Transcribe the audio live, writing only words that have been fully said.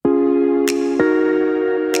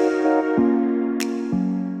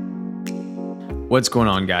What's going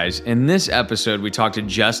on, guys? In this episode, we talked to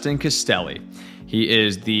Justin Castelli. He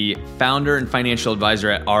is the founder and financial advisor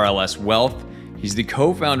at RLS Wealth. He's the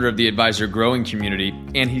co-founder of the Advisor Growing Community,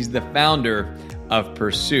 and he's the founder of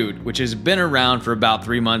Pursuit, which has been around for about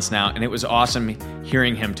 3 months now, and it was awesome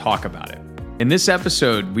hearing him talk about it. In this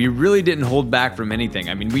episode, we really didn't hold back from anything.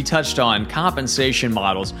 I mean, we touched on compensation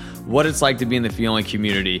models, what it's like to be in the fee-only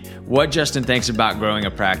community, what Justin thinks about growing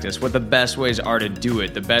a practice, what the best ways are to do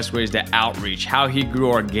it, the best ways to outreach, how he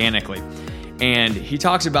grew organically. And he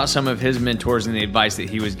talks about some of his mentors and the advice that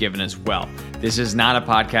he was given as well. This is not a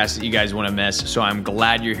podcast that you guys want to miss, so I'm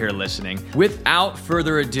glad you're here listening. Without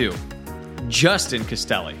further ado, Justin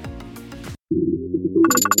Castelli.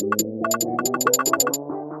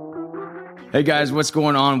 Hey guys, what's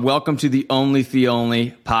going on? Welcome to the Only Fee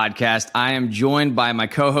Only podcast. I am joined by my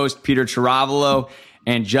co-host Peter Chiaravolo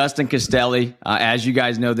and Justin Castelli. As you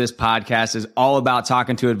guys know, this podcast is all about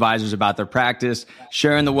talking to advisors about their practice,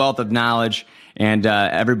 sharing the wealth of knowledge, and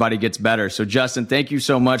everybody gets better. So Justin, thank you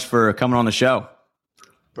so much for coming on the show.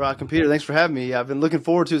 Brock and Peter, thanks for having me. I've been looking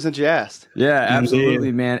forward to it since you asked. Yeah,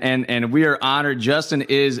 absolutely, man. And we are honored. Justin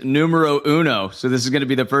is numero uno. So this is going to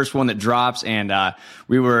be the first one that drops. And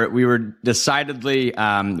we decided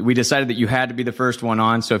that you had to be the first one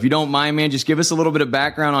on. So if you don't mind, man, just give us a little bit of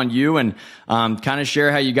background on you and kind of share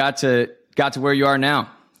how you got to where you are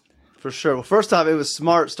now. For sure. Well, first off, it was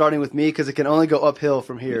smart starting with me because it can only go uphill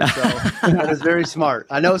from here. So that is very smart.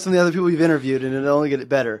 I know some of the other people you've interviewed, and it'll only get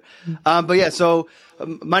better. But yeah, so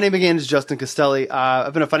my name again is Justin Castelli.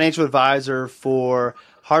 I've been a financial advisor for,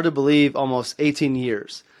 hard to believe, almost 18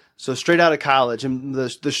 years. So straight out of college. And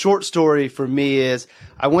the short story for me is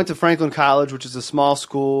I went to Franklin College, which is a small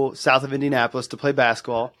school south of Indianapolis, to play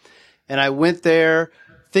basketball. And I went there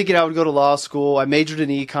thinking I would go to law school. I majored in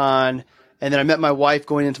econ. And then I met my wife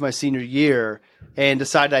going into my senior year and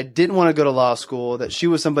decided I didn't want to go to law school, that she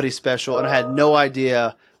was somebody special, and I had no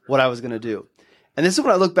idea what I was going to do. And this is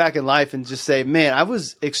when I look back in life and just say, man, I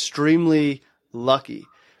was extremely lucky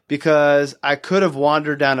because I could have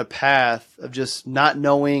wandered down a path of just not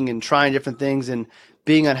knowing and trying different things and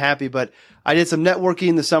being unhappy. But I did some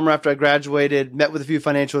networking the summer after I graduated, met with a few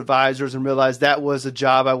financial advisors, and realized that was a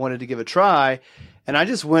job I wanted to give a try. And I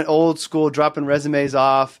just went old school, dropping resumes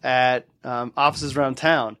off at offices around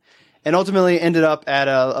town, and ultimately ended up at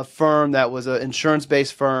a firm that was an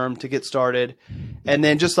insurance-based firm to get started. And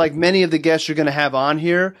then just like many of the guests you're going to have on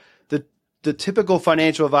here, the typical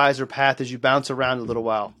financial advisor path is you bounce around a little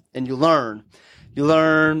while and you learn. You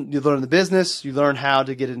learn the business, you learn how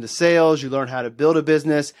to get into sales, you learn how to build a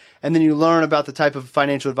business, and then you learn about the type of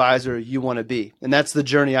financial advisor you want to be. And that's the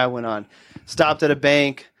journey I went on. Stopped at a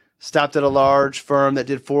bank, stopped at a large firm that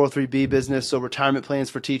did 403B business, so retirement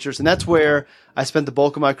plans for teachers. And that's where I spent the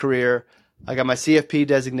bulk of my career. I got my CFP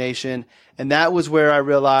designation, and that was where I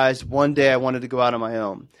realized one day I wanted to go out on my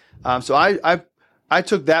own. So I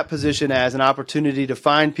took that position as an opportunity to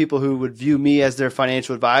find people who would view me as their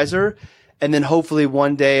financial advisor, and then hopefully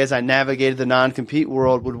one day as I navigated the non-compete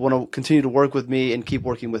world would want to continue to work with me and keep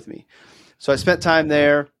working with me. So I spent time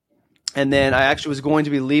there, and then I actually was going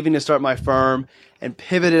to be leaving to start my firm and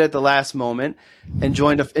pivoted at the last moment and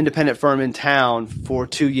joined an independent firm in town for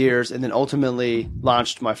 2 years, and then ultimately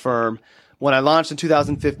launched my firm. When I launched in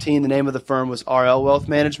 2015, the name of the firm was RL Wealth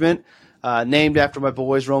Management, named after my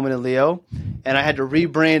boys, Roman and Leo. And I had to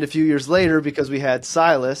rebrand a few years later because we had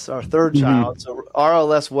Silas, our third child. So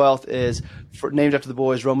RLS Wealth is named after the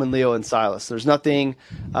boys, Roman, Leo, and Silas. There's nothing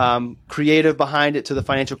creative behind it to the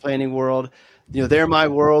financial planning world. You know, they're my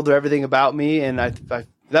world, they're everything about me, and I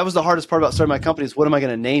that was the hardest part about starting my company is what am I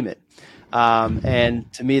going to name it? And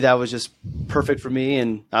to me, that was just perfect for me,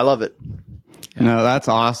 and I love it. No, that's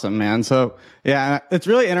awesome, man. So yeah, it's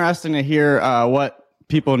really interesting to hear what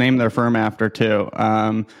people name their firm after too.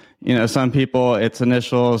 You know, some people it's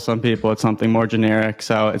initials, some people it's something more generic.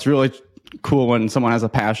 So it's really cool when someone has a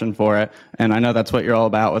passion for it. And I know that's what you're all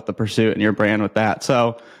about with the Pursuit and your brand with that.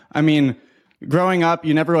 So, I mean, growing up,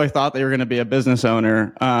 you never really thought that you were going to be a business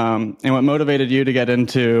owner. And what motivated you to get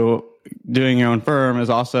into doing your own firm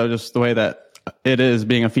is also just the way that it is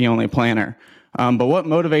being a fee-only planner. But what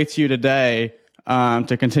motivates you today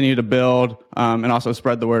to continue to build and also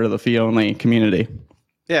spread the word of the fee-only community?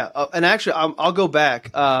 Yeah, and actually, I'll go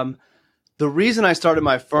back. The reason I started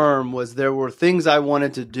my firm was there were things I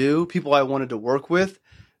wanted to do, people I wanted to work with,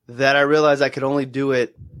 that I realized I could only do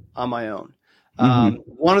it on my own.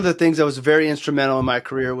 One of the things that was very instrumental in my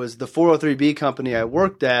career was the 403B company I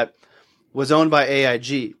worked at was owned by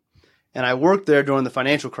AIG. And I worked there during the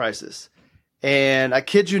financial crisis. And I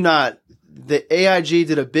kid you not, the AIG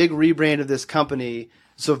did a big rebrand of this company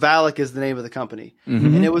So Valak is the name of the company.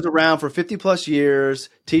 And it was around for 50 plus years.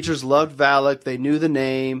 Teachers loved Valak. They knew the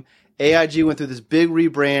name. AIG went through this big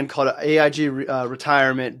rebrand called AIG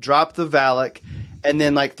Retirement, dropped the Valak, and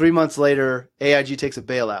then like 3 months later, AIG takes a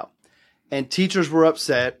bailout. And teachers were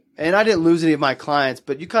upset. And I didn't lose any of my clients,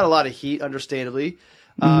 but you caught a lot of heat, understandably.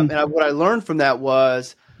 What I learned from that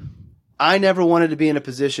was I never wanted to be in a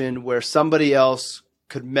position where somebody else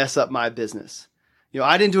could mess up my business.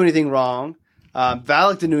 I didn't do anything wrong.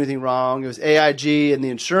 Valak didn't do anything wrong. It was AIG and the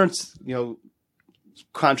insurance,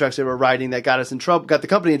 contracts they were writing that got us in trouble, got the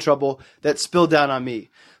company in trouble, that spilled down on me.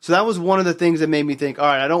 So that was one of the things that made me think, all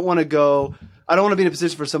right, I don't want to be in a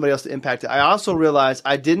position for somebody else to impact it. I also realized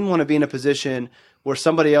I didn't want to be in a position where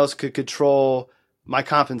somebody else could control my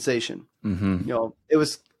compensation.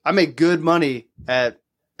 I made good money at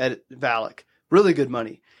Valak, really good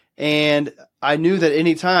money. And I knew that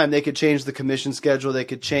any time they could change the commission schedule, they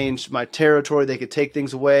could change my territory, they could take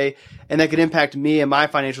things away, and that could impact me and my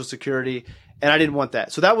financial security. And I didn't want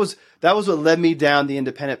that. So that was what led me down the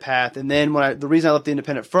independent path. And then the reason I left the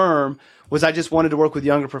independent firm was I just wanted to work with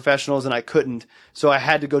younger professionals and I couldn't. So I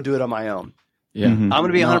had to go do it on my own. Yeah. I'm going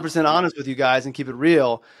to be 100% honest with you guys and keep it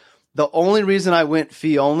real. The only reason I went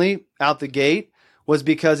fee only out the gate was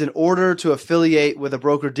because in order to affiliate with a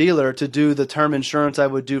broker dealer to do the term insurance I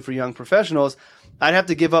would do for young professionals, I'd have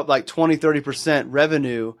to give up like 20, 30%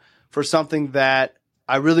 revenue for something that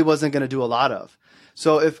I really wasn't going to do a lot of.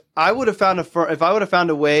 So if I would have found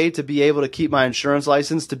a way to be able to keep my insurance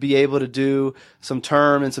license, to be able to do some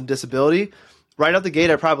term and some disability, right out the gate,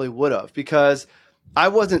 I probably would have, because I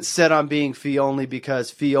wasn't set on being fee only because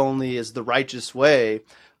fee only is the righteous way.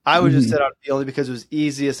 I was just set on fee only because it was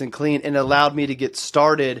easiest and clean and allowed me to get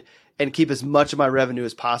started and keep as much of my revenue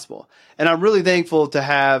as possible. And I'm really thankful to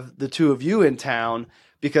have the two of you in town,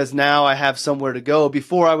 because now I have somewhere to go.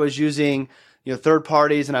 Before I was using third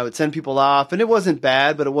parties and I would send people off, and it wasn't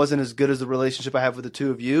bad, but it wasn't as good as the relationship I have with the two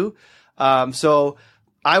of you. So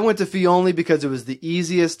I went to fee only because it was the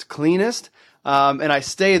easiest, cleanest. And I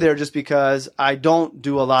stay there just because I don't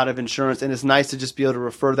do a lot of insurance, and it's nice to just be able to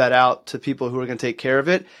refer that out to people who are going to take care of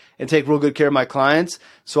it and take real good care of my clients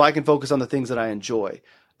so I can focus on the things that I enjoy.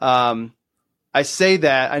 I say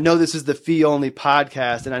that, I know this is the fee only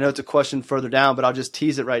podcast, and I know it's a question further down, but I'll just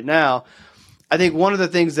tease it right now. I think one of the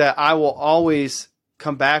things that I will always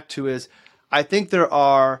come back to is I think there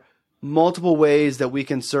are multiple ways that we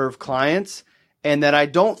can serve clients, and that I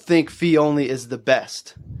don't think fee only is the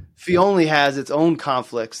best. Fee only has its own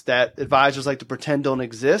conflicts that advisors like to pretend don't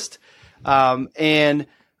exist. And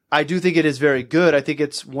I do think it is very good. I think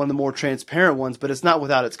it's one of the more transparent ones, but it's not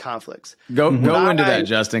without its conflicts. Go into that,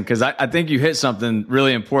 Justin, because I think you hit something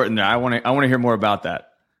really important there. I want to hear more about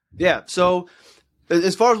that. Yeah. So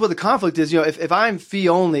as far as what the conflict is, if I'm fee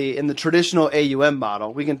only in the traditional AUM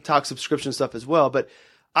model, we can talk subscription stuff as well, but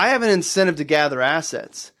I have an incentive to gather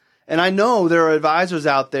assets. And I know there are advisors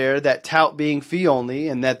out there that tout being fee only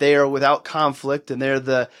and that they are without conflict and they're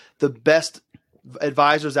the best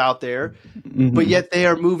advisors out there, but yet they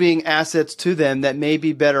are moving assets to them that may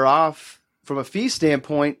be better off from a fee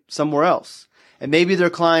standpoint somewhere else. And maybe their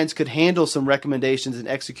clients could handle some recommendations and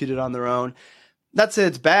execute it on their own. Not say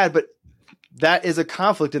it's bad, but that is a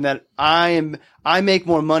conflict in that I make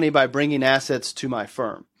more money by bringing assets to my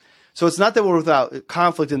firm. So it's not that we're without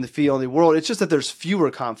conflict in the fee only world. It's just that there's fewer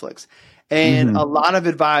conflicts. And a lot of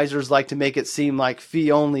advisors like to make it seem like fee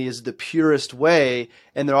only is the purest way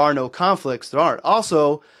and there are no conflicts. There aren't.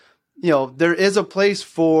 Also, there is a place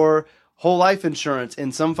for whole life insurance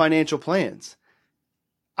in some financial plans.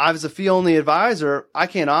 As a fee only advisor, I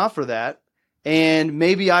can't offer that. And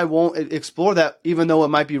maybe I won't explore that, even though it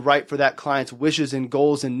might be right for that client's wishes and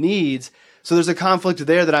goals and needs. So there's a conflict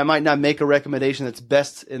there that I might not make a recommendation that's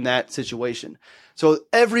best in that situation. So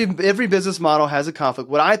every business model has a conflict.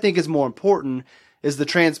 What I think is more important is the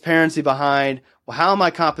transparency behind, well, how am I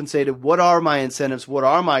compensated? What are my incentives? What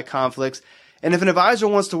are my conflicts? And if an advisor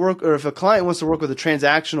wants to work, or if a client wants to work with a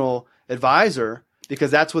transactional advisor because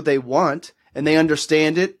that's what they want and they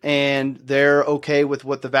understand it and they're okay with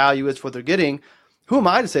what the value is for what they're getting, who am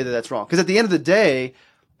I to say that that's wrong? Because at the end of the day,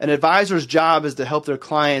 an advisor's job is to help their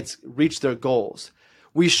clients reach their goals.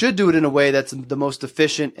 We should do it in a way that's the most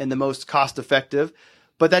efficient and the most cost effective.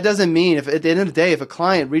 But that doesn't mean if at the end of the day, if a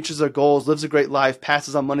client reaches their goals, lives a great life,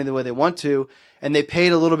 passes on money the way they want to, and they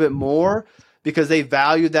paid a little bit more because they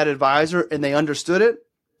valued that advisor and they understood it,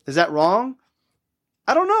 is that wrong?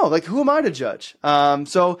 I don't know. Like, who am I to judge?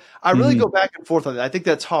 So I really go back and forth on that. I think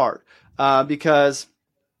that's hard because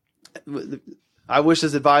I wish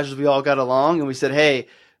as advisors we all got along and we said, hey,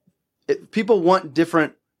 people want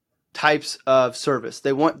different types of service.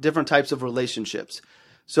 They want different types of relationships.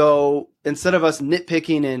 So instead of us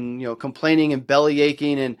nitpicking and complaining and belly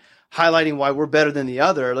aching and highlighting why we're better than the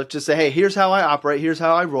other, let's just say, hey, here's how I operate, here's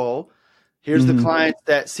how I roll. Here's the clients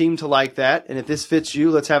that seem to like that. And if this fits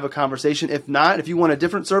you, let's have a conversation. If not, if you want a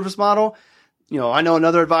different service model, I know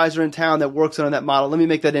another advisor in town that works on that model. Let me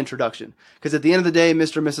make that introduction. Because at the end of the day,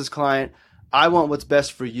 Mr. and Mrs. Client, I want what's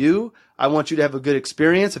best for you. I want you to have a good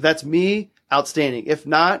experience. If that's me, outstanding. If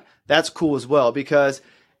not, that's cool as well. Because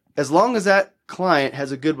as long as that client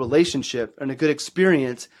has a good relationship and a good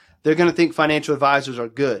experience, they're going to think financial advisors are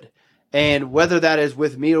good. And whether that is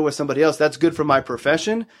with me or with somebody else, that's good for my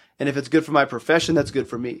profession. And if it's good for my profession, that's good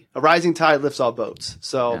for me. A rising tide lifts all boats.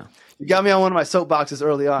 So you got me on one of my soapboxes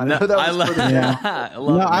early on. No, I love that.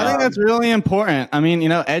 I think that's really important. I mean,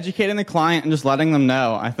 educating the client and just letting them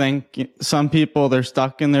know. I think some people, they're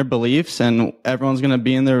stuck in their beliefs, and everyone's going to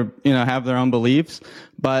be in their, have their own beliefs.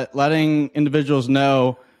 But letting individuals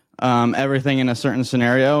know everything in a certain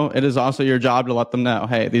scenario, it is also your job to let them know,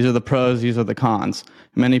 hey, these are the pros, these are the cons.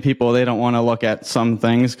 Many people, they don't want to look at some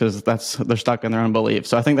things because they're stuck in their own beliefs.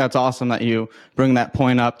 So I think that's awesome that you bring that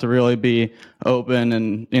point up to really be open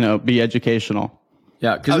and, be educational.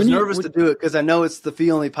 Yeah, I was nervous to do it because I know it's the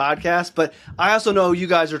Fee Only podcast, but I also know you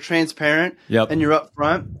guys are transparent and you're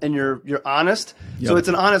upfront and you're honest. So it's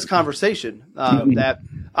an honest conversation that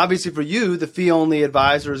obviously for you, the Fee Only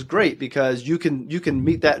advisor is great because you can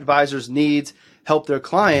meet that advisor's needs, help their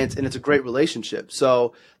clients, and it's a great relationship.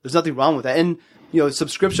 So there's nothing wrong with that. And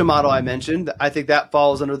subscription model I mentioned, I think that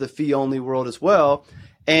falls under the Fee Only world as well.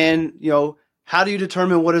 And how do you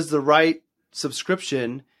determine what is the right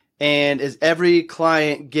subscription? And is every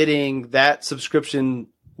client getting that subscription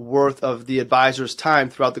worth of the advisor's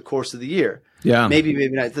time throughout the course of the year? Yeah. Maybe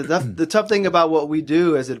not. The tough thing about what we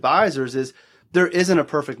do as advisors is there isn't a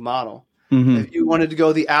perfect model. If you wanted to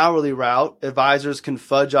go the hourly route, advisors can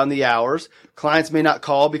fudge on the hours. Clients may not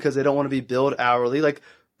call because they don't want to be billed hourly. Like,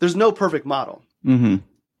 there's no perfect model.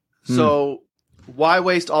 So why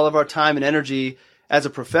waste all of our time and energy as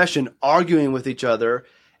a profession arguing with each other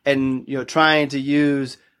and trying to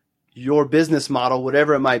use your business model,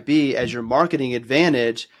 whatever it might be, as your marketing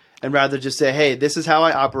advantage, and rather just say, hey, this is how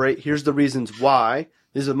I operate. Here's the reasons why.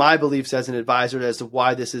 These are my beliefs as an advisor as to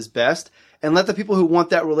why this is best. And let the people who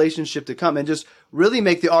want that relationship to come and just really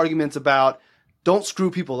make the arguments about don't screw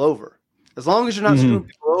people over. As long as you're not screwing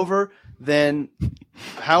people over, then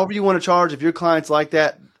however you want to charge, if your clients like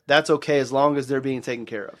that, that's okay as long as they're being taken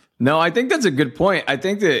care of. No, I think that's a good point. I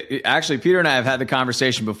think that actually Peter and I have had the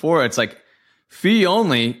conversation before. It's like, fee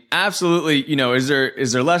only, absolutely. Is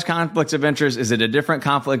there less conflicts of interest? Is it a different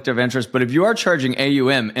conflict of interest? But if you are charging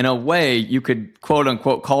AUM, in a way, you could quote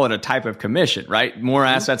unquote call it a type of commission, right? More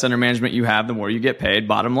assets under management you have, the more you get paid,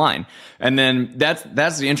 bottom line. And then that's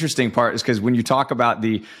the interesting part, is because when you talk about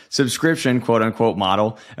the subscription quote unquote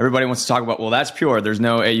model, everybody wants to talk about, well, that's pure, there's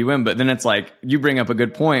no AUM. But then it's like, you bring up a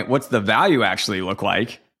good point. What's the value actually look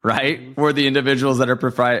like? Right? For the individuals that are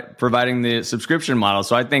providing the subscription model.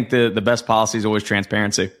 So I think the best policy is always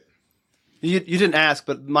transparency. You didn't ask,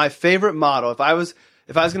 but my favorite model, if I was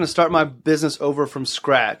going to start my business over from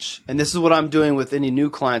scratch, and this is what I'm doing with any new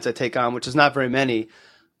clients I take on, which is not very many,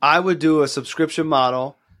 I would do a subscription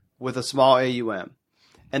model with a small AUM.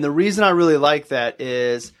 And the reason I really like that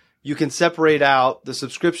is you can separate out the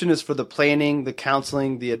subscription is for the planning, the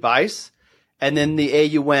counseling, the advice. And then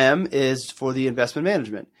the AUM is for the investment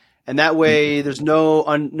management. And that way there's no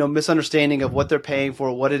misunderstanding of what they're paying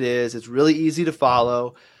for, what it is. It's really easy to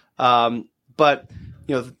follow. But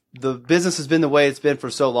the business has been the way it's been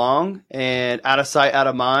for so long, and out of sight, out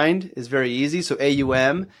of mind is very easy. So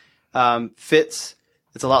AUM fits.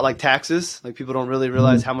 It's a lot like taxes. Like, people don't really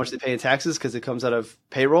realize how much they pay in taxes because it comes out of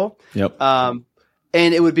payroll. Yep. And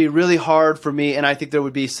it would be really hard for me. And I think there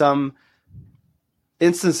would be some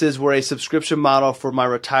instances where a subscription model for my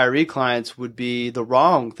retiree clients would be the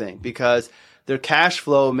wrong thing because their cash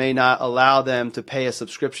flow may not allow them to pay a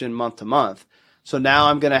subscription month to month. So now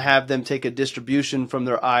I'm going to have them take a distribution from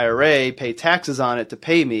their IRA, pay taxes on it to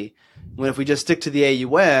pay me. When if we just stick to the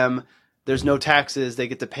AUM, there's no taxes. They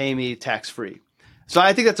get to pay me tax free. So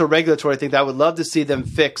I think that's a regulatory thing that I would love to see them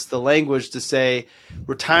fix the language to say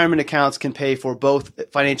retirement accounts can pay for both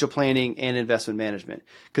financial planning and investment management.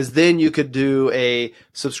 Because then you could do a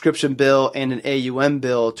subscription bill and an AUM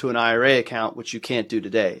bill to an IRA account, which you can't do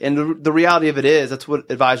today. And the reality of it is that's what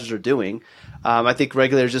advisors are doing. I think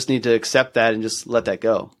regulators just need to accept that and just let that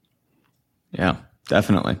go. Yeah,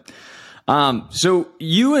 definitely. So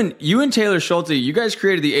you and Taylor Schulte, you guys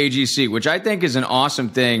created the AGC, which I think is an awesome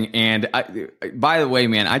thing. And by the way,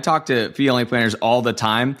 man, I talk to fee only planners all the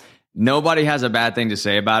time, Nobody has a bad thing to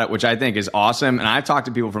say about it, which I think is awesome. And I've talked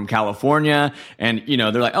to people from California and,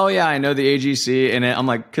 they're like, oh yeah, I know the AGC. And I'm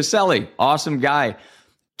like, Castelli, awesome guy.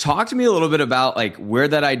 Talk to me a little bit about like where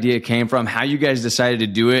that idea came from, how you guys decided to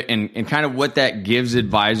do it, and kind of what that gives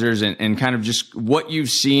advisors and kind of just what you've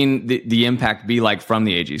seen the impact be like from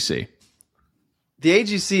the AGC. The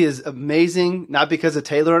AGC is amazing, not because of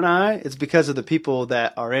Taylor and I, it's because of the people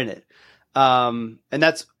that are in it. And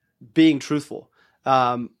that's being truthful.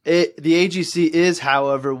 The AGC is,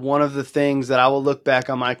 however, one of the things that I will look back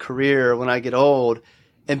on my career when I get old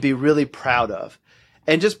and be really proud of.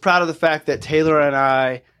 And just proud of the fact that Taylor and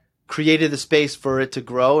I created the space for it to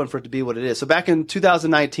grow and for it to be what it is. So back in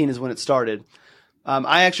 2019 is when it started.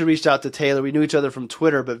 I actually reached out to Taylor. We knew each other from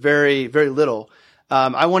Twitter, but very, very little.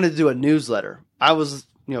 I wanted to do a newsletter. I was,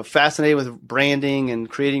 fascinated with branding and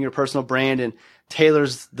creating your personal brand, and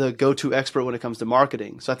Taylor's the go-to expert when it comes to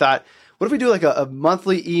marketing. So I thought, what if we do like a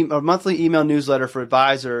monthly email newsletter for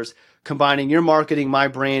advisors, combining your marketing, my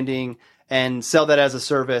branding, and sell that as a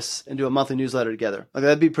service and do a monthly newsletter together? Like,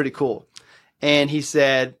 that'd be pretty cool. And he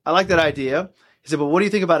said, I like that idea. He said, but what do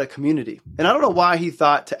you think about a community? And I don't know why he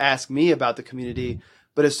thought to ask me about the community,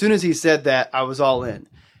 but as soon as he said that, I was all in.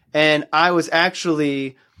 And I was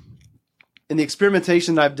actually, in the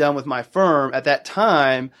experimentation that I've done with my firm at that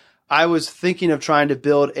time, I was thinking of trying to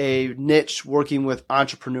build a niche working with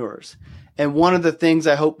entrepreneurs. And one of the things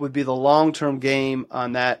I hope would be the long-term game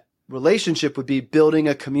on that relationship would be building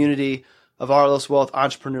a community of RLS Wealth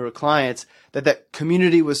entrepreneur clients, that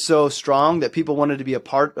community was so strong that people wanted to be a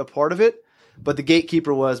part of it, but the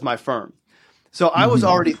gatekeeper was my firm. So I was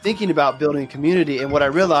already thinking about building a community, and what I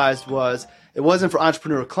realized was it wasn't for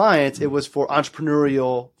entrepreneur clients, it was for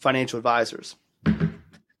entrepreneurial financial advisors.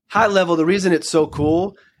 High level, the reason it's so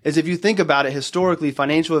cool is if you think about it, historically,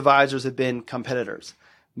 financial advisors have been competitors.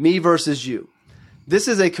 Me versus you. This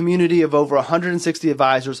is a community of over 160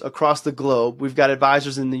 advisors across the globe. We've got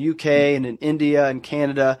advisors in the UK and in India and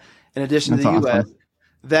Canada, in addition to the US,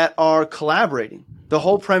 that are collaborating. The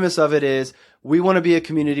whole premise of it is we want to be a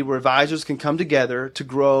community where advisors can come together to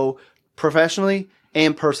grow professionally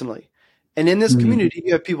and personally. And in this community,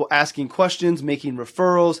 you have people asking questions, making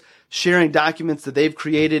referrals, sharing documents that they've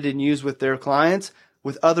created and used with their clients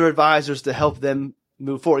with other advisors to help them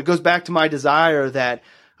move forward. It goes back to my desire that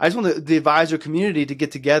I just want the advisor community to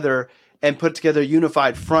get together and put together a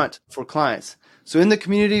unified front for clients. So in the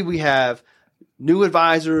community, we have new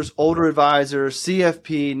advisors, older advisors,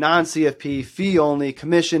 CFP, non-CFP, fee only,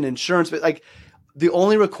 commission, insurance. But like the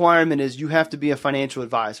only requirement is you have to be a financial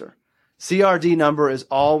advisor. CRD number is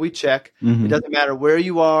all we check. It doesn't matter where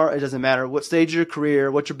you are. It doesn't matter what stage of your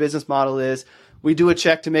career, what your business model is. We do a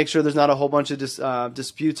check to make sure there's not a whole bunch of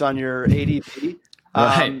disputes on your ADP.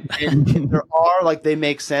 Right. And there are, like, they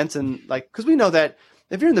make sense. And like, cause we know that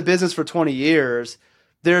if you're in the business for 20 years,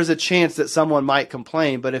 there's a chance that someone might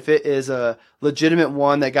complain. But if it is a legitimate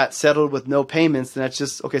one that got settled with no payments, then that's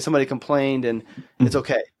just, okay, somebody complained and it's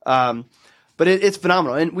okay. But it's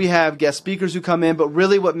phenomenal. And we have guest speakers who come in, but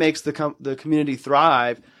really what makes the community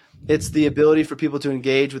thrive, it's the ability for people to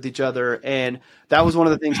engage with each other. And that was one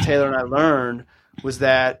of the things Taylor and I learned, was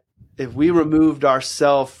that if we removed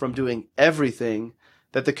ourselves from doing everything,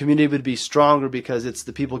 that the community would be stronger because it's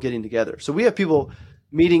the people getting together. So we have people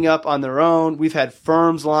meeting up on their own. We've had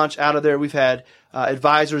firms launch out of there. We've had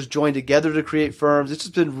advisors join together to create firms. It's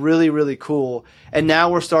just been really, really cool. And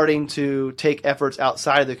now we're starting to take efforts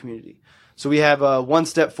outside of the community. So we have a One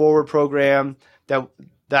Step Forward program that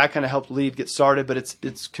kind of helped lead get started, but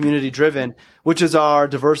it's community driven, which is our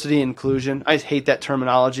diversity and inclusion. I hate that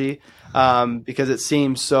terminology because it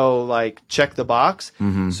seems so like check the box.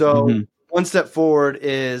 One Step Forward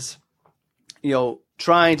is,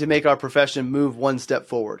 trying to make our profession move one step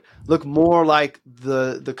forward, look more like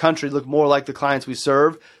the country, look more like the clients we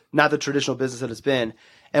serve, not the traditional business that it's been.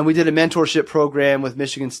 And we did a mentorship program with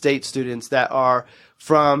Michigan State students that are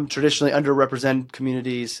from traditionally underrepresented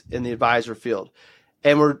communities in the advisor field.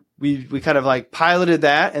 And we kind of like piloted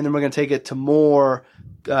that, and then we're going to take it to more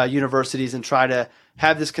universities and try to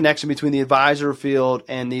have this connection between the advisor field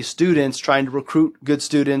and these students, trying to recruit good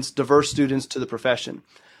students, diverse students to the profession.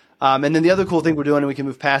 And then the other cool thing we're doing, and we can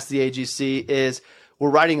move past the AGC, is we're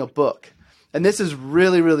writing a book. And this is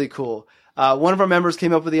really, really cool. One of our members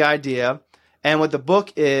came up with the idea, and what the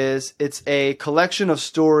book is, it's a collection of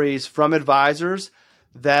stories from advisors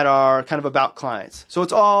that are kind of about clients. So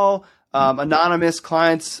it's all anonymous.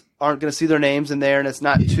 Clients aren't going to see their names in there, and it's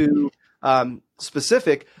not too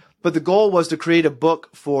specific. But the goal was to create a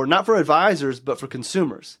book not for advisors, but for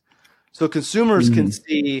consumers. So consumers can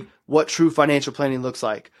see what true financial planning looks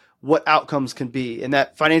like. what outcomes can be, and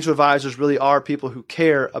that financial advisors really are people who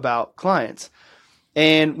care about clients.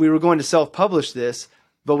 And we were going to self-publish this,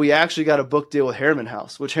 but we actually got a book deal with Harriman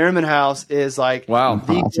House, which Harriman House is like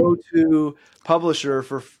the go-to publisher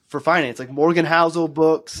for finance. Like Morgan Housel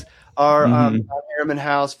books are on Harriman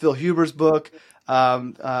House, Phil Huber's book,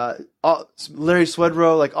 Larry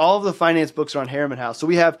Swedroe, like all of the finance books are on Harriman House. So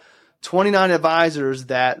we have 29 advisors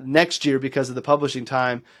that next year, because of the publishing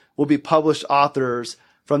time, will be published authors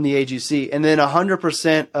from the AGC. And then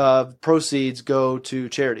 100% of proceeds go to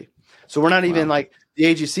charity. So we're not even like the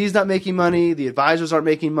AGC is not making money. The advisors aren't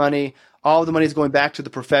making money. All of the money is going back to the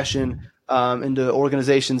profession, into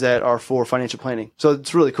organizations that are for financial planning. So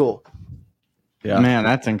it's really cool. Yeah, man,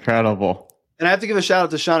 that's incredible. And I have to give a shout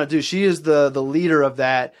out to Shauna too. She is the leader of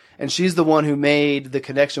that, and she's the one who made the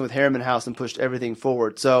connection with Harriman House and pushed everything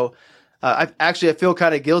forward. So I feel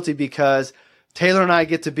kind of guilty because Taylor and I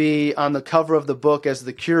get to be on the cover of the book as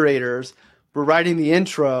the curators. We're writing the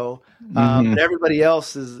intro, but everybody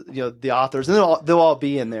else is, the authors, and they'll all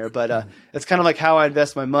be in there. But it's kind of like how I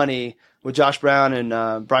invest my money with Josh Brown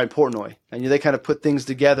and Brian Portnoy, and they kind of put things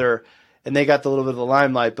together, and they got the little bit of the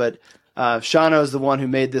limelight. But Shauna is the one who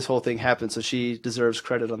made this whole thing happen, so she deserves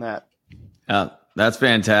credit on that. That's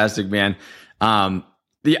fantastic, man. I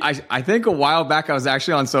think a while back I was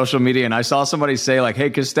actually on social media and I saw somebody say like, "Hey,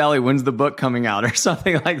 Castelli, when's the book coming out?" or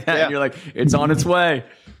something like that. Yeah. And you're like, "It's on its way."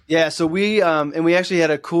 Yeah, so we actually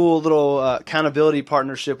had a cool little accountability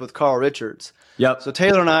partnership with Carl Richards. Yep. So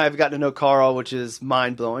Taylor and I have gotten to know Carl, which is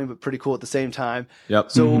mind-blowing, but pretty cool at the same time.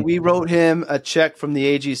 Yep. So we wrote him a check from the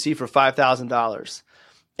AGC for $5,000.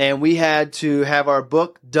 And we had to have our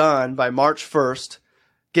book done by March 1st,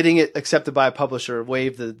 getting it accepted by a publisher,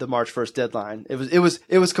 waive the March 1st deadline. It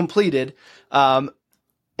was completed. And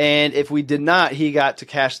if we did not, he got to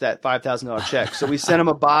cash that $5,000 check. So we sent him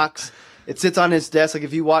a box. It sits on his desk. Like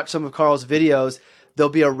if you watch some of Carl's videos,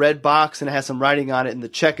 there'll be a red box and it has some writing on it, and the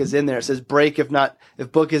check is in there. It says break if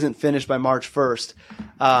book isn't finished by March 1st.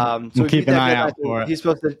 So keep an eye out for it. He's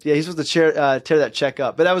supposed to tear that check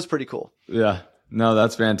up. But that was pretty cool. Yeah. No,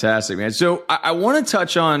 that's fantastic, man. So I want to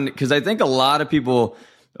touch on, because I think a lot of people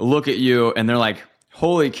look at you and they're like,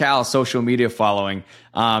 holy cow, social media following.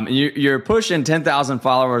 You're pushing 10,000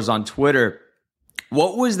 followers on Twitter.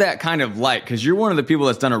 What was that kind of like? Because you're one of the people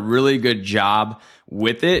that's done a really good job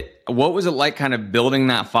with it. What was it like kind of building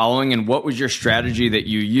that following, and what was your strategy that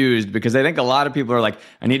you used? Because I think a lot of people are like,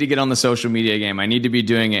 I need to get on the social media game. I need to be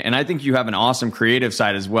doing it. And I think you have an awesome creative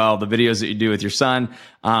side as well, the videos that you do with your son.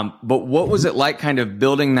 But what was it like kind of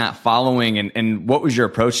building that following, and what was your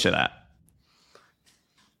approach to that?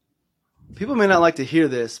 People may not like to hear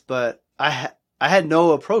this, but I had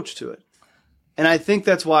no approach to it. And I think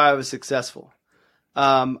that's why I was successful.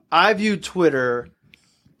 I viewed Twitter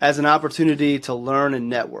as an opportunity to learn and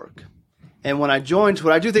network. And when I joined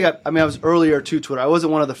Twitter, I do think I was earlier to Twitter. I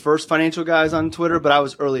wasn't one of the first financial guys on Twitter, but I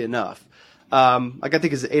was early enough. I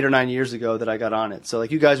think it's 8 or 9 years ago that I got on it. So like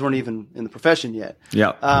you guys weren't even in the profession yet.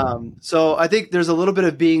 Yeah. So I think there's a little bit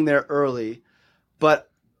of being there early. But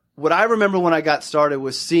what I remember when I got started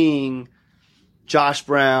was seeing Josh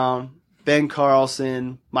Brown, Ben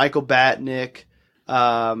Carlson, Michael Batnick,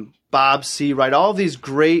 Bob Seawright, all of these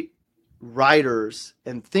great writers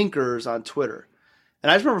and thinkers on Twitter.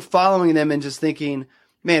 And I just remember following them and just thinking,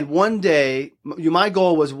 man, one day, my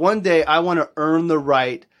goal was one day I want to earn the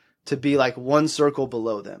right to be like one circle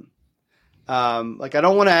below them. Like I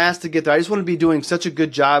don't want to ask to get there. I just want to be doing such a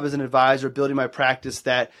good job as an advisor, building my practice,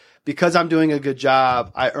 that because I'm doing a good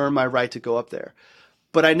job, I earn my right to go up there.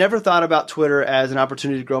 But I never thought about Twitter as an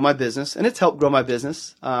opportunity to grow my business, and it's helped grow my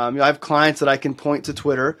business. I have clients that I can point to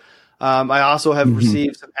Twitter. I also have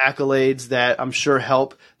received some accolades that I'm sure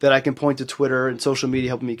help, that I can point to Twitter and social media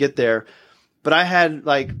helping me get there. But I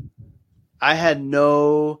had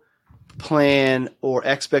no plan or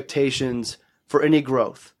expectations for any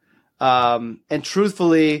growth. And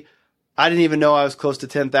truthfully, I didn't even know I was close to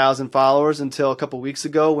 10,000 followers until a couple of weeks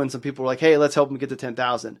ago when some people were like, hey, let's help them get to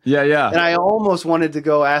 10,000. Yeah. And I almost wanted to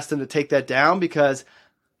go ask them to take that down because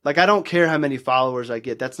like, I don't care how many followers I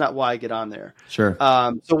get. That's not why I get on there. Sure.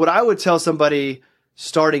 So what I would tell somebody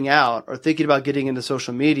starting out or thinking about getting into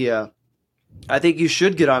social media, I think you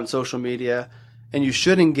should get on social media and you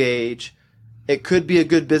should engage. It could be a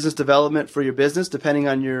good business development for your business, depending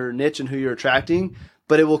on your niche and who you're attracting,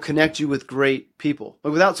 but it will connect you with great people.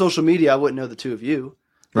 Like without social media, I wouldn't know the two of you.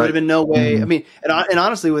 There would have been no way. I mean, and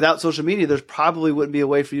honestly, without social media, there's probably wouldn't be a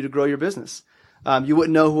way for you to grow your business. You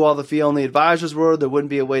wouldn't know who all the fee-only advisors were. There wouldn't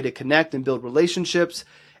be a way to connect and build relationships.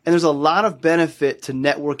 And there's a lot of benefit to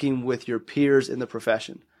networking with your peers in the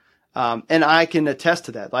profession. And I can attest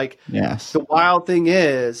to that. Like, yes. The wild thing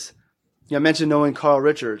is, I mentioned knowing Carl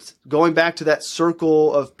Richards, going back to that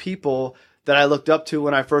circle of people that I looked up to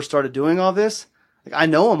when I first started doing all this. Like, I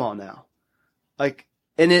know them all now. Like,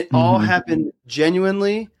 and it all happened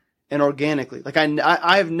genuinely and organically. Like,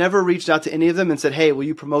 I've never reached out to any of them and said, hey, will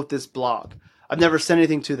you promote this blog? I've never sent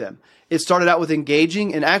anything to them. It started out with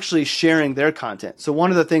engaging and actually sharing their content. So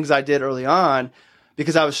one of the things I did early on,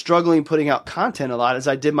 because I was struggling putting out content a lot, is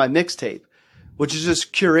I did my mixtape, which is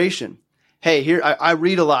just curation. Hey, here, I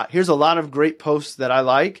read a lot. Here's a lot of great posts that I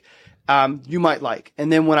like, you might like.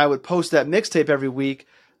 And then when I would post that mixtape every week,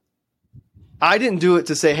 I didn't do it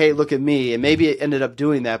to say, hey, look at me. And maybe it ended up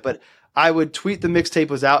doing that. But I would tweet the mixtape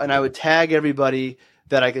was out and I would tag everybody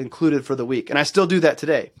that I included for the week. And I still do that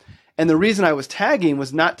today. And the reason I was tagging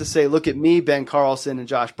was not to say, look at me, Ben Carlson and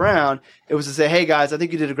Josh Brown. It was to say, hey, guys, I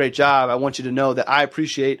think you did a great job. I want you to know that I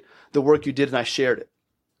appreciate the work you did and I shared it.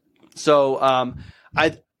 So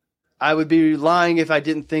I would be lying if I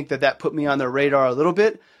didn't think that put me on their radar a little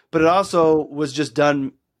bit. But it also was just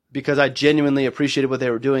done because I genuinely appreciated what they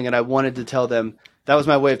were doing and I wanted to tell them. That was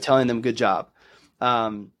my way of telling them good job.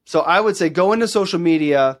 So I would say go into social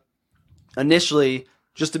media initially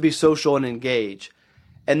just to be social and engage.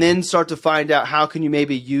 And then start to find out how can you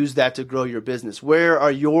maybe use that to grow your business. Where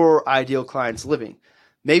are your ideal clients living?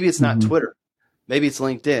 Maybe it's not Twitter. Maybe it's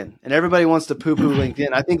LinkedIn. And everybody wants to poo-poo LinkedIn.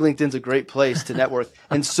 I think LinkedIn's a great place to network.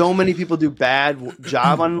 And so many people do bad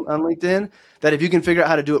job on LinkedIn that if you can figure out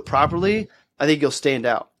how to do it properly, I think you'll stand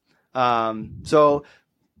out. So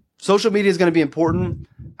social media is going to be important.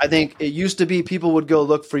 I think it used to be people would go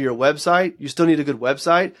look for your website. You still need a good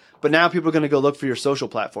website. But now people are going to go look for your social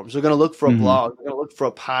platforms. They're going to look for a blog. They're going to look for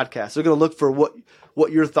a podcast. They're going to look for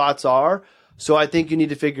what your thoughts are. So I think you need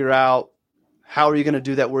to figure out how are you going to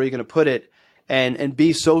do that, where are you going to put it, and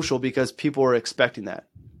be social because people are expecting that.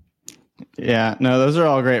 Yeah, no, those are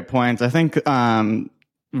all great points. I think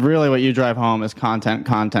really what you drive home is content.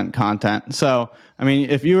 So, I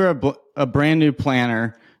mean, if you were a brand new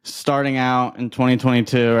planner starting out in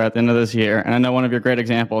 2022 or at the end of this year, and I know one of your great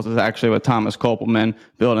examples is actually with Thomas Kopelman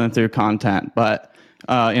building through content, but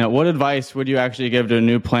what advice would you actually give to a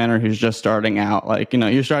new planner who's just starting out? Like,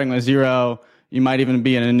 you're starting with zero, you might even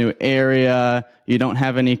be in a new area, you don't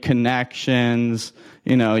have any connections,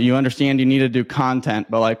 you understand you need to do content,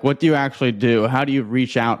 but like, what do you actually do? How do you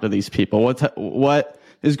reach out to these people? What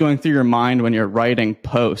is going through your mind when you're writing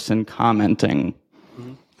posts and commenting?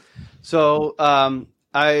 So,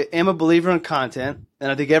 I am a believer in content,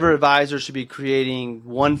 and I think every advisor should be creating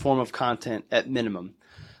one form of content at minimum.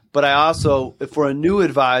 But I also, for a new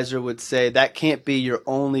advisor, would say that can't be your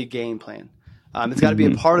only game plan. It's got to be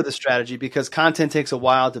a part of the strategy because content takes a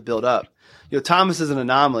while to build up. Thomas is an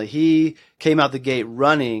anomaly. He came out the gate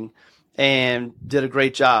running and did a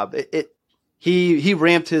great job. He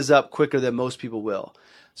ramped his up quicker than most people will.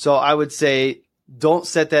 So I would say don't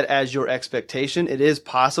set that as your expectation. It is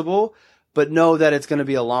possible, but know that it's going to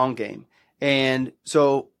be a long game. And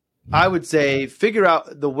so I would say figure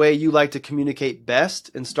out the way you like to communicate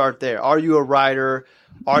best and start there. Are you a writer?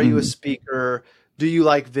 Are you a speaker? Do you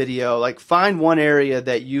like video? Like find one area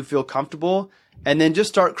that you feel comfortable and then just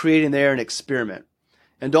start creating there and experiment.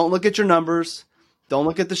 And don't look at your numbers. Don't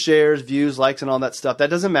look at the shares, views, likes, and all that stuff. That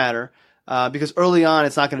doesn't matter because early on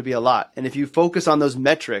it's not going to be a lot. And if you focus on those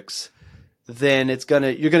metrics, then you're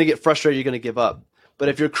going to get frustrated. You're going to give up. But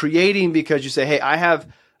if you're creating because you say, hey, I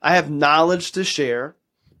have knowledge to share,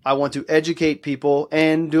 I want to educate people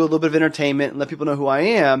and do a little bit of entertainment and let people know who I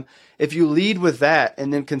am. If you lead with that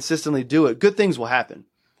and then consistently do it, good things will happen.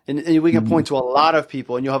 And we can point to a lot of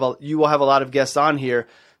people, and you will have a lot of guests on here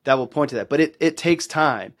that will point to that. But it takes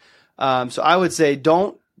time. So I would say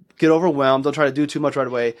don't get overwhelmed. Don't try to do too much right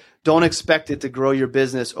away. Don't expect it to grow your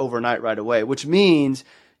business overnight right away, which means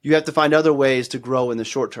you have to find other ways to grow in the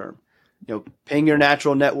short term. Paying your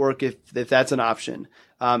natural network if that's an option.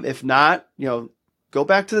 If not, go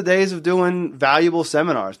back to the days of doing valuable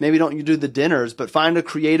seminars. Maybe don't you do the dinners, but find a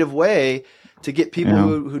creative way to get people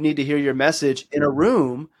who need to hear your message in a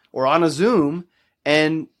room or on a Zoom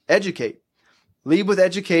and educate. Lead with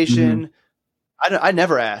education. I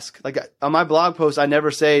never ask. Like on my blog post, I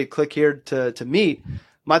never say click here to meet.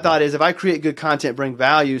 My thought is if I create good content, bring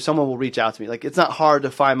value, someone will reach out to me. Like it's not hard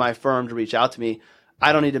to find my firm to reach out to me.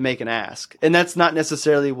 I don't need to make an ask. And that's not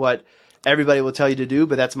necessarily what everybody will tell you to do,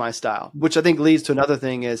 but that's my style, which I think leads to another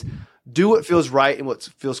thing is do what feels right and what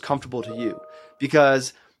feels comfortable to you.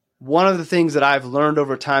 Because one of the things that I've learned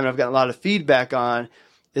over time, and I've gotten a lot of feedback on,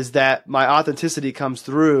 is that my authenticity comes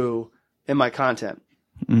through in my content.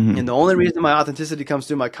 And the only reason my authenticity comes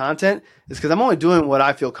through my content is because I'm only doing what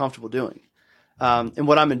I feel comfortable doing. and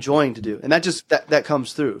what I'm enjoying to do. And that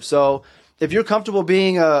comes through. So if you're comfortable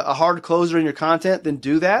being a hard closer in your content, then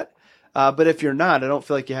do that. But if you're not, I don't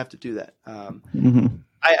feel like you have to do that.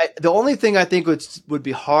 The only thing I think would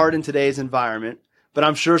be hard in today's environment, but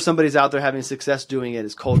I'm sure somebody's out there having success doing it,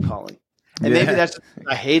 is cold calling. And maybe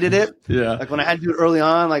I hated it. Yeah. Like when I had to do it early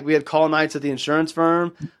on, like we had call nights at the insurance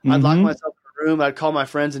firm. I'd lock myself in a room. I'd call my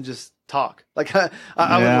friends and just talk. Like I would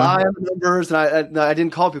lie on the numbers, and I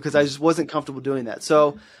didn't call because I just wasn't comfortable doing that.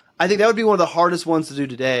 So I think that would be one of the hardest ones to do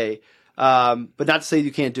today. But not to say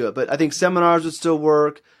you can't do it. But I think seminars would still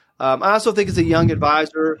work. I also think as a young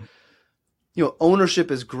advisor, ownership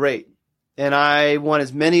is great. And I want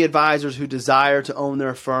as many advisors who desire to own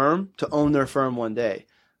their firm one day.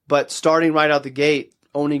 But starting right out the gate,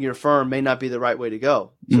 owning your firm may not be the right way to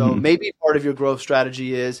go. So maybe part of your growth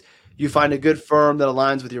strategy is you find a good firm that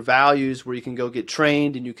aligns with your values, where you can go get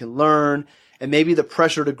trained and you can learn. And maybe the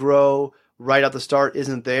pressure to grow right out the start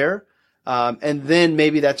isn't there. And then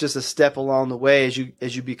maybe that's just a step along the way as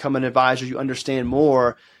you become an advisor, you understand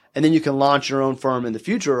more, and then you can launch your own firm in the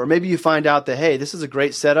future. Or maybe you find out that, hey, this is a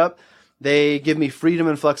great setup. They give me freedom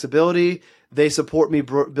and flexibility. They support me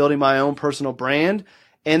building my own personal brand.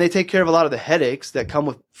 And they take care of a lot of the headaches that come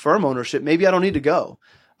with firm ownership. Maybe I don't need to go.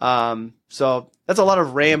 So that's a lot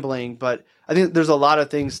of rambling, but I think there's a lot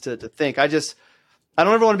of things to think. I don't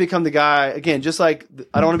ever want to become the guy, again, just like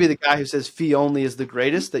I don't want to be the guy who says fee only is the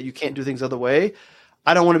greatest, that you can't do things other way.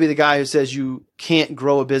 I don't want to be the guy who says you can't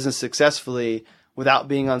grow a business successfully without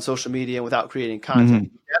being on social media and without creating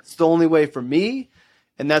content. That's the only way for me,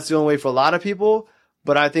 and that's the only way for a lot of people.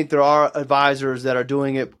 But I think there are advisors that are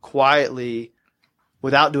doing it quietly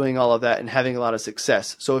without doing all of that and having a lot of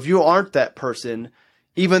success. So if you aren't that person,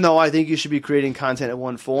 even though I think you should be creating content in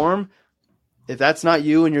one form, if that's not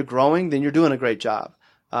you and you're growing, then you're doing a great job.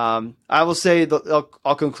 I will say,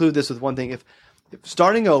 I'll conclude this with one thing. If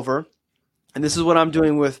starting over, and this is what I'm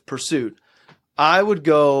doing with Pursuit, I would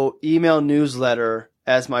go email newsletter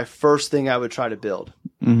as my first thing I would try to build.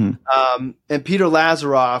 And Peter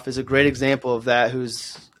Lazaroff is a great example of that,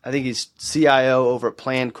 I think he's CIO over at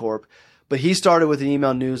Plan Corp. But he started with an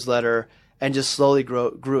email newsletter and just slowly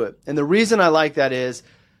grew it. And the reason I like that is,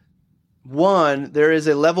 one, there is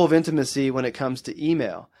a level of intimacy when it comes to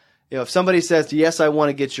email. If somebody says, yes, I want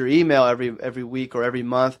to get your email every week or every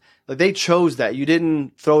month, like they chose that. You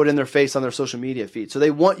didn't throw it in their face on their social media feed. So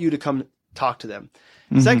they want you to come talk to them.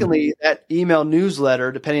 Secondly, that email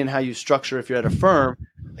newsletter, depending on how you structure, if you're at a firm,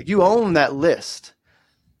 like you own that list.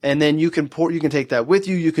 And then you can take that with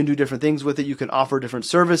you. You can do different things with it. You can offer different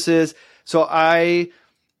services. So I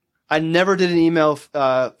never did an email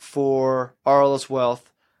for RLS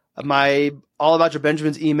Wealth. My All About Your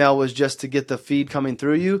Benjamins email was just to get the feed coming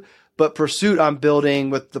through you. But Pursuit, I'm building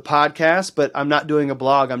with the podcast, but I'm not doing a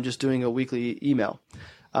blog. I'm just doing a weekly email.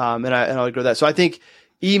 And I'll agree with that. So I think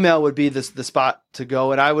email would be the spot to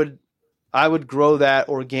go. And I would grow that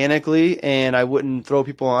organically, and I wouldn't throw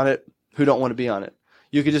people on it who don't want to be on it.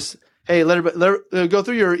 You could just, hey, go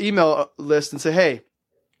through your email list and say, hey,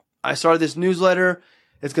 I started this newsletter.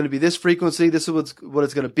 It's going to be this frequency. This is what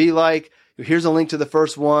it's going to be like. Here's a link to the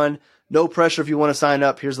first one. No pressure if you want to sign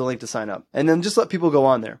up. Here's the link to sign up. And then just let people go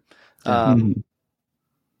on there. So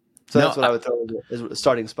that's what I would throw as a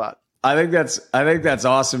starting spot. I think that's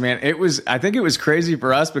awesome, man. I think it was crazy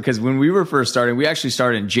for us because when we were first starting, we actually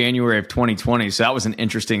started in January of 2020. So that was an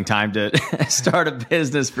interesting time to start a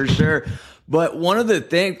business for sure. But one of the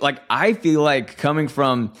things, like, I feel like coming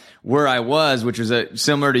from where I was, which was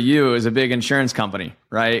similar to you, is a big insurance company,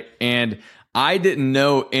 right? And I didn't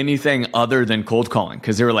know anything other than cold calling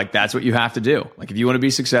because they were like, that's what you have to do. Like, if you want to be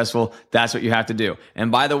successful, that's what you have to do.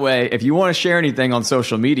 And by the way, if you want to share anything on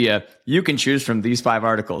social media, you can choose from these 5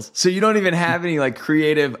 articles. So you don't even have any like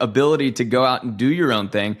creative ability to go out and do your own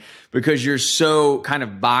thing because you're so kind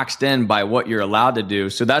of boxed in by what you're allowed to do.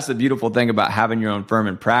 So that's the beautiful thing about having your own firm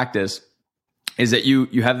and practice, is that you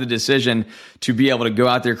have the decision to be able to go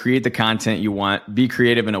out there, create the content you want, be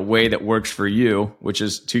creative in a way that works for you, which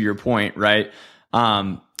is to your point, right?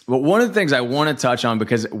 But one of the things I want to touch on,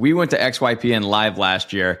 because we went to XYPN Live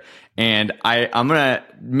last year, and I'm going to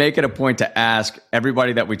make it a point to ask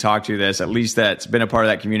everybody that we talk to this, at least that's been a part of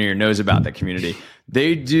that community or knows about that community.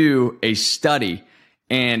 They do a study,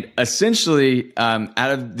 and essentially out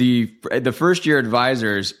of the first year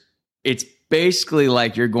advisors, it's basically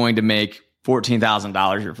like you're going to make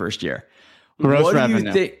 $14,000 your first year. Gross revenue. Do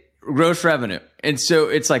you think? Gross revenue. And so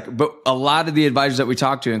it's like, but a lot of the advisors that we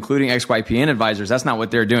talk to, including XYPN advisors, that's not what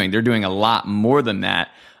they're doing. They're doing a lot more than that.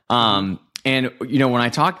 And when I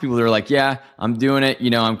talk to people, they're like, yeah, I'm doing it.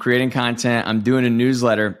 I'm creating content. I'm doing a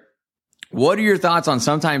newsletter. What are your thoughts on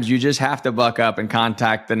sometimes you just have to buck up and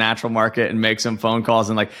contact the natural market and make some phone calls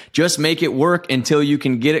and like just make it work until you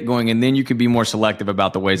can get it going, and then you can be more selective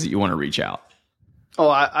about the ways that you want to reach out? Oh,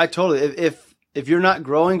 I totally. If you're not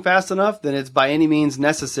growing fast enough, then it's by any means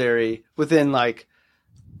necessary within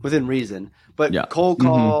reason. But cold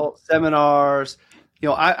call, seminars,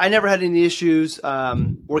 I never had any issues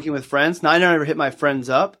working with friends. Now, I never hit my friends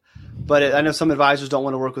up, but I know some advisors don't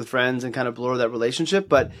want to work with friends and kind of blur that relationship.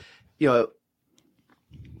 But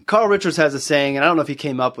Carl Richards has a saying, and I don't know if he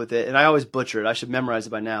came up with it, and I always butcher it. I should memorize it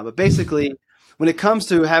by now. But basically, when it comes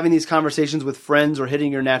to having these conversations with friends or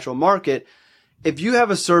hitting your natural market, if you have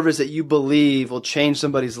a service that you believe will change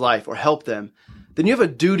somebody's life or help them, then you have a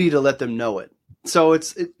duty to let them know it. So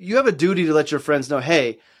you have a duty to let your friends know,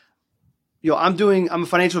 hey, I'm a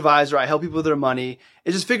financial advisor. I help people with their money.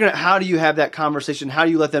 It's just figuring out how do you have that conversation? How do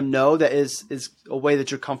you let them know that is a way that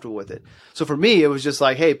you're comfortable with it? So for me, it was just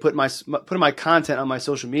like, hey, putting my content on my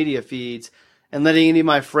social media feeds and letting any of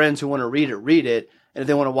my friends who want to read it. And if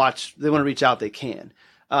they want to reach out, they can.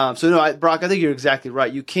 Brock, I think you're exactly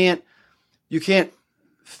right. You can't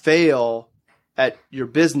fail at your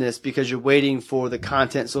business because you're waiting for the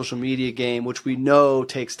content social media game, which we know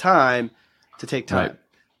takes time to take time. Right.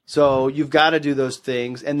 So you've got to do those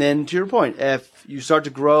things. And then to your point, if you start to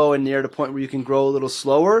grow and you're at a point where you can grow a little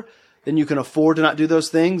slower, then you can afford to not do those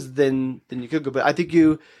things, then you could go. But I think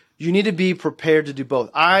you need to be prepared to do both.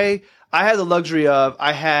 I had the luxury of,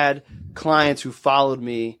 I had clients who followed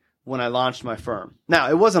me when I launched my firm. Now,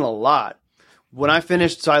 it wasn't a lot. When I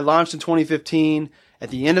finished, so I launched in 2015. At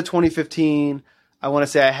the end of 2015, I want to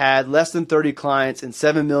say I had less than 30 clients and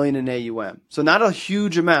 $7 million in AUM. So not a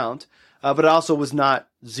huge amount, but it also was not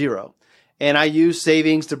zero. And I used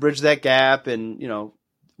savings to bridge that gap and,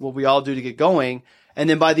 what we all do to get going. And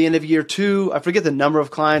then by the end of year 2, I forget the number of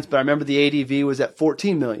clients, but I remember the ADV was at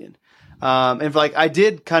 14 million. And I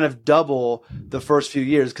did kind of double the first few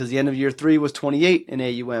years because the end of year 3 was 28 in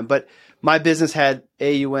AUM, but my business had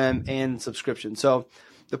AUM and subscription. So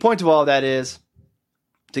the point of all of that is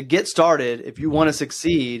to get started, if you want to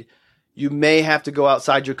succeed, you may have to go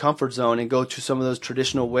outside your comfort zone and go to some of those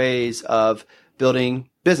traditional ways of building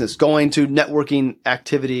business, going to networking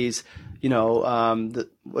activities,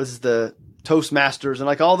 the Toastmasters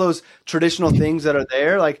and all those traditional things that are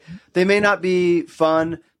there. They may not be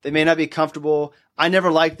fun. They may not be comfortable. I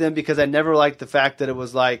never liked them because I never liked the fact that it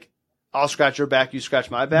was I'll scratch your back, you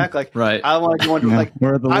scratch my back. Right. I want to go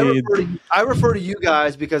into I refer to you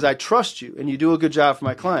guys because I trust you and you do a good job for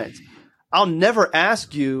my clients. I'll never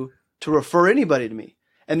ask you to refer anybody to me.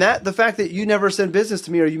 And the fact that you never send business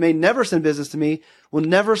to me, or you may never send business to me, will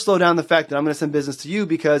never slow down the fact that I'm going to send business to you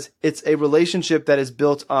because it's a relationship that is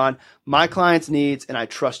built on my client's needs and I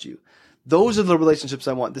trust you. Those are the relationships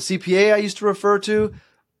I want. The CPA I used to refer to,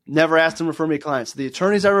 never asked him to refer me clients. The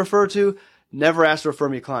attorneys I refer to, never asked to refer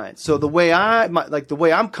me clients. So the way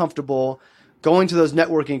I'm comfortable going to those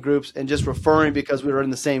networking groups and just referring because we were in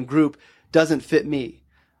the same group doesn't fit me.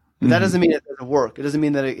 That doesn't mean it doesn't work. It doesn't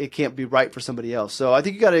mean that it can't be right for somebody else. So I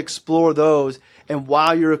think you got to explore those. And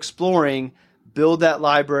while you're exploring, build that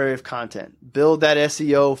library of content, build that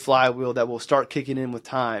SEO flywheel that will start kicking in with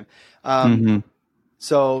time.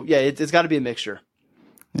 So yeah, it's got to be a mixture.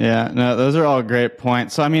 Yeah, no, those are all great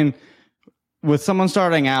points. So, with someone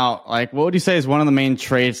starting out, what would you say is one of the main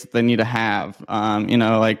traits that they need to have?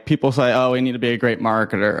 People say, oh, you need to be a great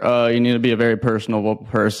marketer. Oh, you need to be a very personable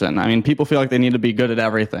person. People feel like they need to be good at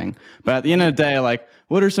everything. But at the end of the day,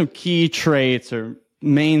 what are some key traits or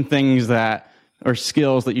main things or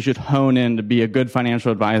skills that you should hone in to be a good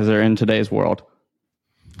financial advisor in today's world?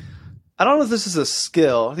 I don't know if this is a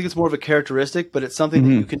skill. I think it's more of a characteristic, but it's something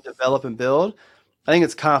that you can develop and build. I think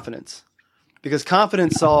it's confidence. Because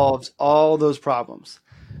confidence solves all those problems.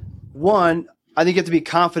 One, I think you have to be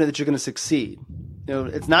confident that you're going to succeed.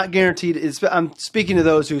 It's not guaranteed. I'm speaking to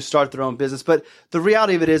those who start their own business, but the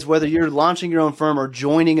reality of it is whether you're launching your own firm or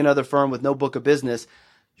joining another firm with no book of business,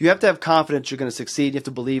 you have to have confidence you're going to succeed. You have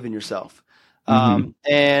to believe in yourself. And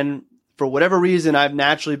for whatever reason, I've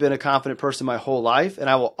naturally been a confident person my whole life, and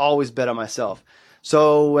I will always bet on myself.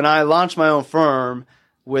 So when I launched my own firm,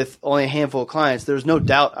 with only a handful of clients, there's no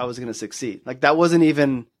doubt I was going to succeed. That wasn't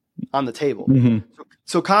even on the table.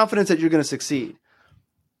 So confidence that you're going to succeed.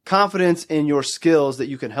 Confidence in your skills that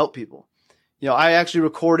you can help people. I actually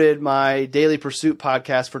recorded my Daily Pursuit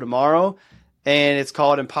podcast for tomorrow, and it's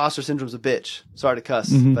called Imposter Syndrome's a Bitch. Sorry to cuss.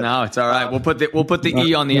 But, No, it's all right. We'll put the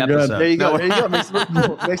E on the episode. There you go. There you go. Makes it look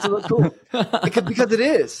cool. Makes it look cool. Because it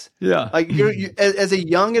is. Yeah. Like you as a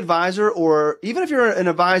young advisor, or even if you're an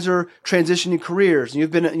advisor transitioning careers and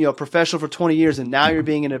you've been a professional for 20 years and now you're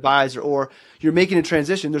being an advisor or you're making a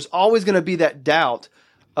transition, there's always going to be that doubt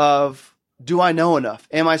of, do I know enough?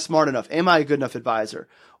 Am I smart enough? Am I a good enough advisor?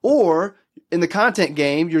 Or in the content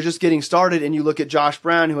game, you're just getting started and you look at Josh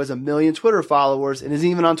Brown, who has 1 million Twitter followers and isn't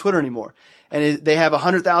even on Twitter anymore. And they have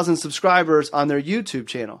 100,000 subscribers on their YouTube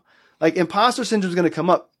channel. Like, imposter syndrome is going to come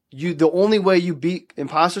up. The only way you beat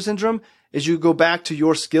imposter syndrome is you go back to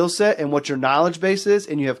your skill set and what your knowledge base is,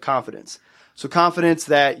 and you have confidence. So confidence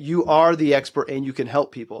that you are the expert and you can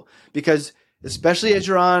help people. Because especially as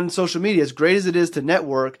you're on social media, as great as it is to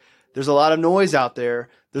network, there's a lot of noise out there.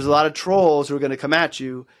 There's a lot of trolls who are going to come at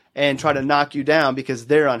you and try to knock you down because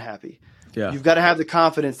they're unhappy. Yeah. You've got to have the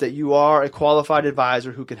confidence that you are a qualified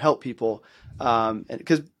advisor who can help people.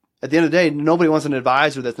 Because at the end of the day, nobody wants an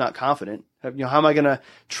advisor that's not confident. How am I going to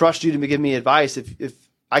trust you to give me advice if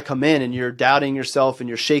I come in and you're doubting yourself and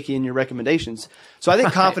you're shaky in your recommendations? So I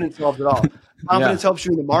think confidence solves it all. Confidence helps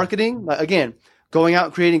you in the marketing. Again, going out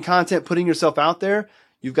and creating content, putting yourself out there.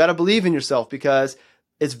 You've got to believe in yourself, because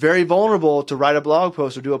it's very vulnerable to write a blog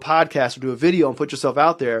post or do a podcast or do a video and put yourself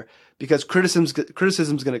out there, because criticism's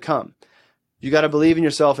going to come. You got to believe in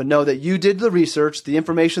yourself and know that you did the research, the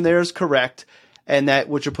information there is correct, and that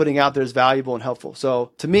what you're putting out there is valuable and helpful.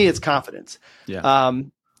 So to me, it's confidence. Yeah.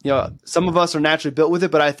 Some of us are naturally built with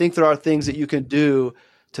it, but I think there are things that you can do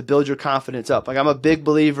to build your confidence up. Like, I'm a big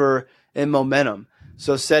believer in momentum.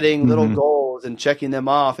 So setting little goals and checking them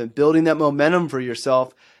off and building that momentum for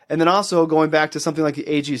yourself. And then also going back to something like the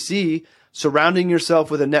AGC, surrounding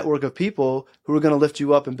yourself with a network of people who are going to lift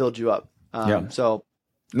you up and build you up. So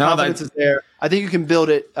confidence is there. I think you can build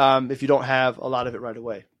it if you don't have a lot of it right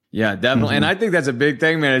away. Yeah, definitely. And I think that's a big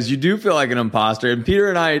thing, man, is you do feel like an imposter. And Peter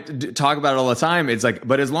and I talk about it all the time. It's like,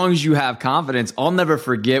 but as long as you have confidence, I'll never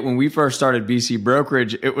forget when we first started BC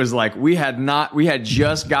Brokerage, it was like we had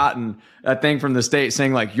just gotten a thing from the state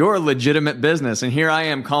saying like, you're a legitimate business. And here I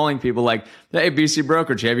am calling people like, hey, BC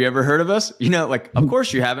Brokerage, have you ever heard of us? Like, of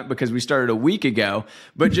course you haven't, because we started a week ago,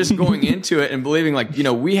 but just going into it and believing like,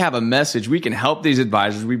 we have a message, we can help these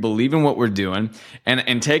advisors. We believe in what we're doing,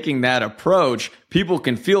 and taking that approach, people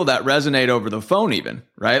can feel that resonate over the phone even,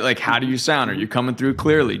 right? Like, how do you sound? Are you coming through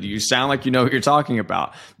clearly? Do you sound like you know what you're talking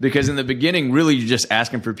about? Because in the beginning, really, you're just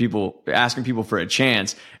asking people for a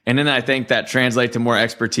chance. And then I think that translates to more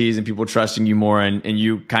expertise and people trusting you more, and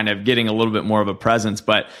you kind of getting a little bit more of a presence.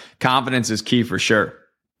 But confidence is key for sure.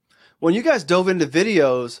 Well, you guys dove into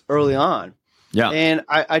videos early on. Yeah. And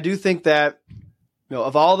I do think that,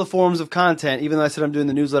 of all the forms of content, even though I said I'm doing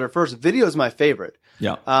the newsletter first, video is my favorite.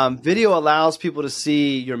 Yeah. Video allows people to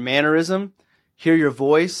see your mannerism, hear your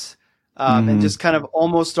voice, and just kind of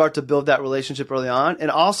almost start to build that relationship early on. And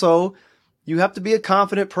also, you have to be a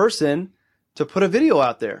confident person to put a video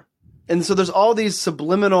out there. And so there's all these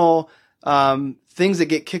subliminal things that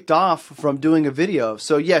get kicked off from doing a video.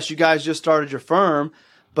 So yes, you guys just started your firm,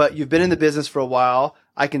 but you've been in the business for a while.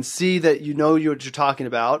 I can see that you know what you're talking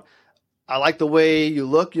about. I like the way you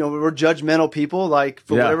look. We're judgmental people. Like,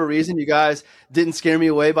 for whatever reason, you guys didn't scare me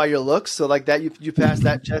away by your looks. So like that, you passed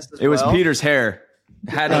that test as well. It was Peter's hair.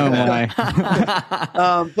 But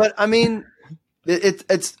I mean,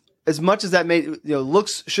 it's as much as that made,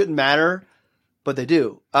 looks shouldn't matter, but they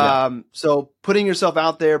do. So putting yourself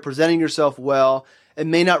out there, presenting yourself well, it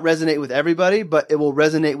may not resonate with everybody, but it will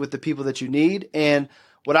resonate with the people that you need. And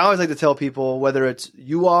what I always like to tell people, whether it's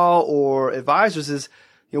you all or advisors, is,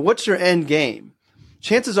 what's your end game?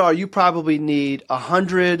 Chances are you probably need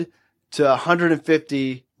 100 to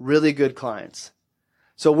 150 really good clients.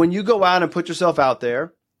 So when you go out and put yourself out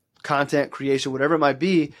there, content creation, whatever it might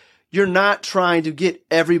be, you're not trying to get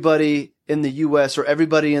everybody in the US or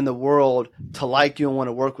everybody in the world to like you and want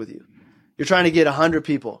to work with you. You're trying to get 100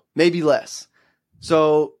 people, maybe less.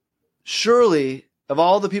 So surely, of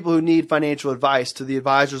all the people who need financial advice, to the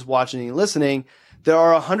advisors watching and listening, there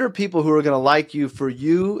are 100 people who are going to like you for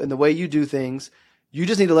you and the way you do things. You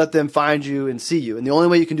just need to let them find you and see you. And the only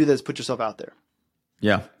way you can do that is put yourself out there.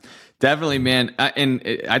 Yeah. Definitely, man. And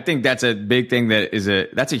I think that's a big thing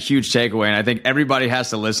that's a huge takeaway. And I think everybody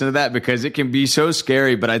has to listen to that, because it can be so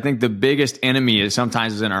scary. But I think the biggest enemy is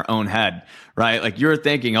sometimes in our own head, right? Like, you're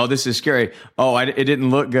thinking, oh, this is scary. Oh, it didn't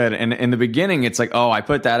look good. And in the beginning, it's like, oh, I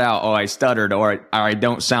put that out. Oh, I stuttered, or I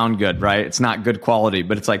don't sound good, right? It's not good quality,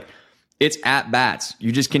 but it's like, it's at bats.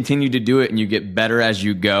 You just continue to do it and you get better as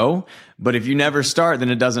you go. But if you never start,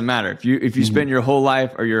 then it doesn't matter. If you spend your whole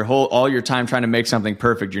life or all your time trying to make something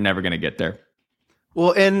perfect, you're never going to get there.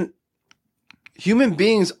 Well, and human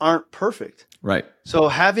beings aren't perfect. Right. So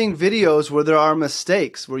having videos where there are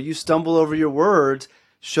mistakes, where you stumble over your words,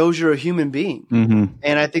 shows you're a human being. Mm-hmm.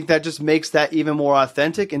 And I think that just makes that even more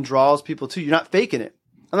authentic and draws people to you. You're not faking it.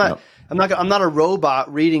 I'm not a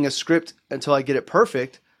robot reading a script until I get it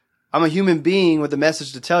perfect. I'm a human being with a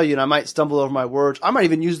message to tell you, and I might stumble over my words. I might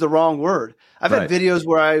even use the wrong word. I've had videos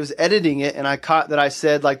where I was editing it and I caught that I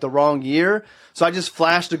said like the wrong year. So I just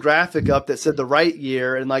flashed a graphic up that said the right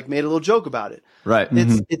year and like made a little joke about it. Right.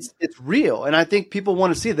 It's real. And I think people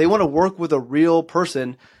want to see it. They want to work with a real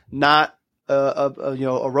person, not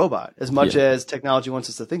a robot, as much as technology wants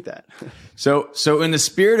us to think that. So in the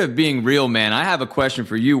spirit of being real, man, I have a question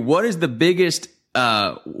for you. What's the biggest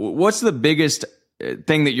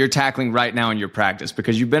thing that you're tackling right now in your practice?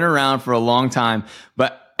 Because you've been around for a long time,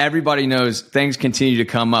 but everybody knows things continue to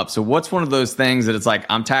come up. So what's one of those things that it's like,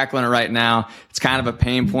 I'm tackling it right now. It's kind of a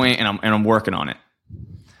pain point and I'm working on it.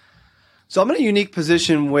 So I'm in a unique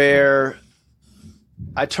position where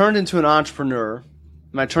I turned into an entrepreneur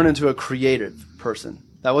and I turned into a creative person.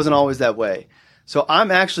 That wasn't always that way. So I'm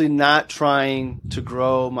actually not trying to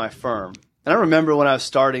grow my firm. And I remember when I was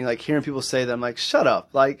starting, like hearing people say that, I'm like, shut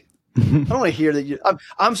up. Like, I don't want to hear that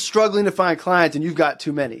I'm struggling to find clients and you've got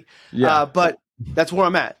too many. Yeah. But that's where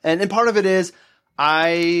I'm at. And part of it is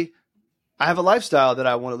I have a lifestyle that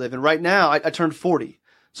I want to live in. Right now, I turned 40.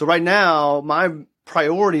 So right now, my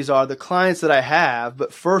priorities are the clients that I have,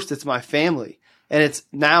 but first it's my family. And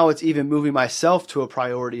it's even moving myself to a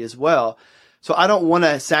priority as well. So I don't want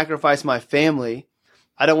to sacrifice my family.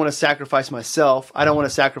 I don't want to sacrifice myself. I don't want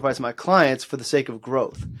to sacrifice my clients for the sake of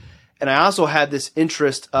growth. And I also had this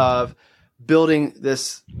interest of building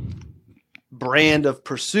this brand of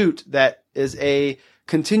pursuit that is a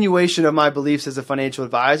continuation of my beliefs as a financial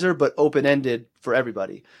advisor, but open-ended for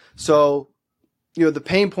everybody. So, the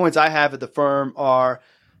pain points I have at the firm are,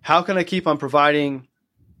 how can I keep on providing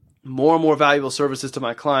more and more valuable services to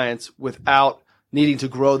my clients without needing to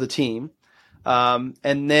grow the team? And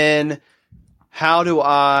then how do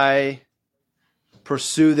I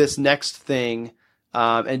pursue this next thing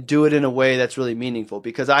and do it in a way that's really meaningful?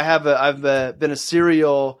 Because I've been a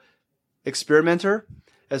serial experimenter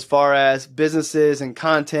as far as businesses and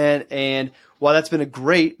content. And while that's been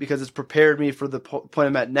great because it's prepared me for the point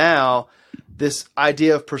I'm at now, this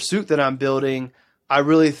idea of pursuit that I'm building, I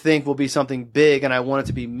really think will be something big, and I want it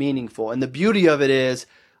to be meaningful. And the beauty of it is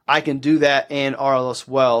I can do that and RLS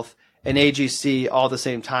Wealth and AGC all at the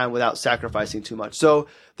same time without sacrificing too much. So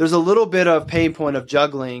there's a little bit of pain point of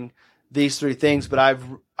juggling these three things, but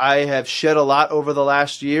I have shed a lot over the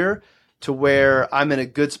last year to where I'm in a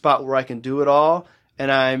good spot where I can do it all,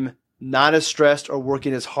 and I'm not as stressed or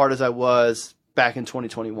working as hard as I was back in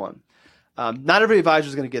 2021. Not every advisor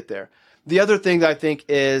is going to get there. The other thing that I think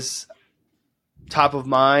is top of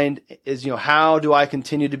mind is, how do I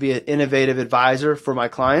continue to be an innovative advisor for my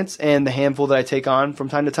clients and the handful that I take on from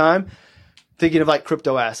time to time? Thinking of like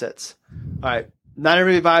crypto assets. All right. Not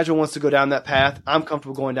every advisor wants to go down that path. I'm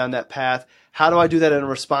comfortable going down that path. How do I do that in a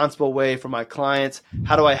responsible way for my clients?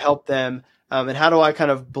 How do I help them? And how do I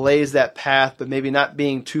kind of blaze that path, but maybe not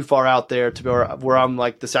being too far out there to where I'm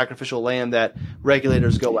like the sacrificial lamb that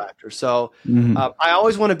regulators go after. So I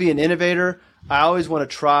always want to be an innovator. I always want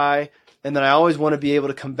to try. And then I always want to be able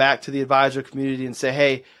to come back to the advisor community and say,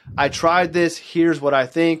 hey, I tried this. Here's what I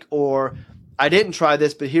think. Or I didn't try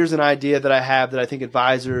this, but here's an idea that I have that I think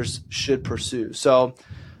advisors should pursue. So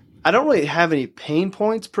I don't really have any pain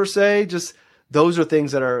points per se. Just those are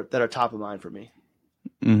things that are top of mind for me.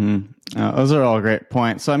 Those are all great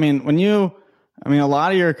points. So, a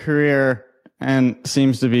lot of your career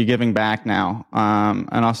seems to be giving back now.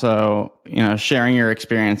 And also, sharing your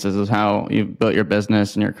experiences is how you've built your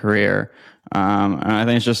business and your career. And I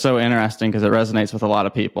think it's just so interesting because it resonates with a lot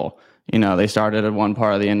of people. They started at one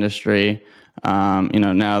part of the industry.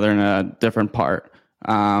 Now they're in a different part.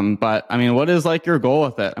 But what is like your goal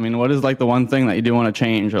with it? What is like the one thing that you do want to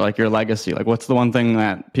change, or like your legacy? Like, what's the one thing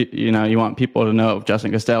that you want people to know?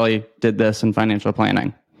 Justin Castelli did this in financial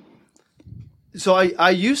planning. So I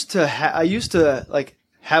used to like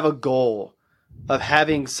have a goal of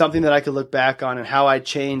having something that I could look back on and how I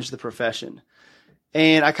changed the profession,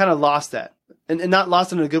 and I kind of lost that, and not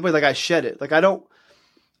lost it in a good way. Like I shed it. Like I don't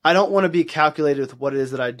want to be calculated with what it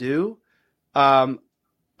is that I do.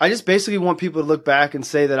 I just basically want people to look back and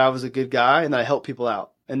say that I was a good guy and that I helped people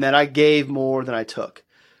out and that I gave more than I took.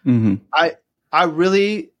 I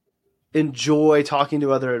really enjoy talking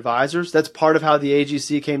to other advisors. That's part of how the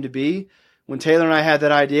AGC came to be. When Taylor and I had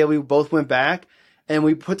that idea, we both went back and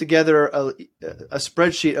we put together a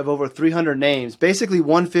spreadsheet of over 300 names, basically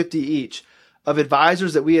 150 each, of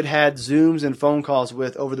advisors that we had Zooms and phone calls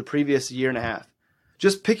with over the previous year and a half.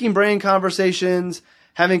 Just picking brain conversations,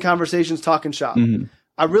 having conversations, talking shop. Mm-hmm.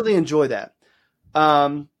 I really enjoy that.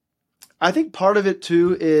 I think part of it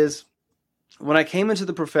too is when I came into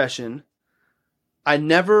the profession, I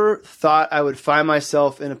never thought I would find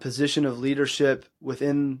myself in a position of leadership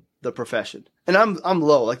within the profession. And I'm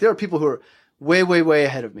low. Like, there are people who are way, way, way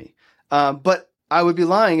ahead of me. But I would be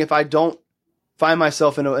lying if I don't find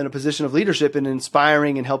myself in a position of leadership and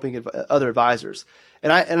inspiring and helping other advisors.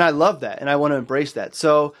 And I love that, and I want to embrace that.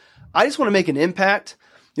 So I just want to make an impact.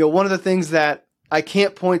 One of the things that I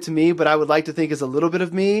can't point to me, but I would like to think is a little bit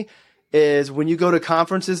of me, is when you go to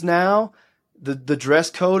conferences now, the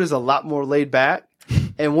dress code is a lot more laid back.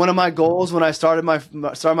 And one of my goals when I started my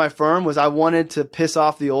firm was I wanted to piss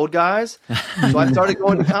off the old guys. So I started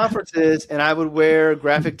going to conferences, and I would wear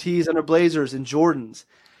graphic tees under blazers and Jordans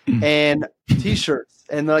and T-shirts.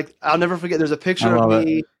 And like, I'll never forget, there's a picture of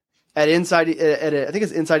me at I think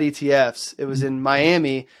it's Inside ETFs. It was in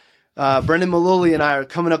Miami. Brendan Malloy and I are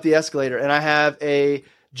coming up the escalator, and I have a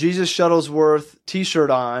Jesus Shuttlesworth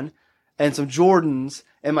T-shirt on and some Jordans,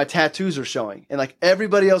 and my tattoos are showing. And like,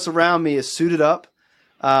 everybody else around me is suited up.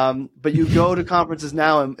 But you go to conferences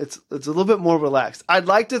now, and it's a little bit more relaxed. I'd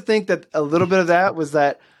like to think that a little bit of that was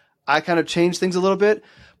that I kind of changed things a little bit,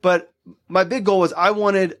 but my big goal was I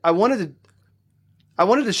wanted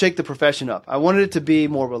to shake the profession up. I wanted it to be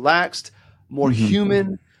more relaxed, more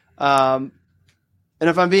human. And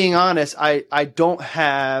if I'm being honest, I don't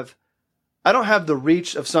have the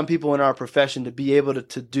reach of some people in our profession to be able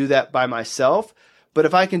to do that by myself. But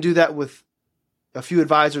if I can do that with a few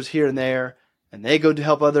advisors here and there, and they go to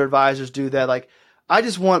help other advisors do that, like, I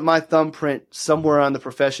just want my thumbprint somewhere on the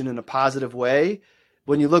profession in a positive way.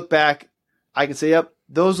 When you look back, I can say, yep,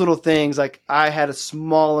 those little things, like, I had a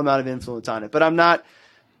small amount of influence on it. But I'm not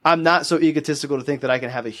so egotistical to think that I can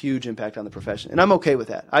have a huge impact on the profession. And I'm okay with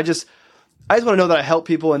that. I just want to know that I help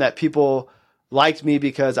people and that people liked me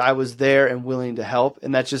because I was there and willing to help.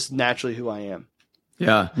 And that's just naturally who I am.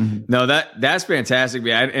 Yeah, no, that's fantastic,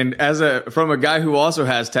 man. And from a guy who also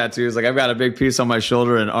has tattoos, like, I've got a big piece on my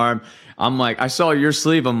shoulder and arm. I'm like, I saw your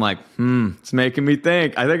sleeve. I'm like, it's making me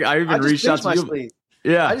think. I think I even reached out to you. Sleeve.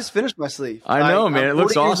 Yeah, I just finished my sleeve. I know, man. It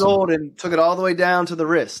looks awesome. 40 years old and took it all the way down to the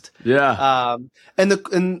wrist. Yeah. And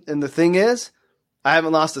the thing is, I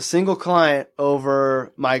haven't lost a single client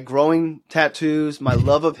over my growing tattoos, my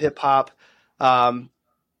love of hip hop,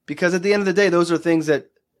 because at the end of the day, those are things that,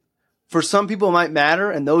 for some people, might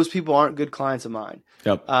matter, and those people aren't good clients of mine.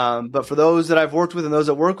 Yep. But for those that I've worked with and those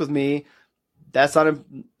that work with me, that's not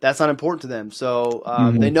important to them. So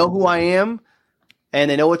they know who I am,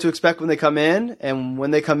 and they know what to expect when they come in. And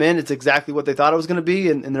when they come in, it's exactly what they thought it was going to be,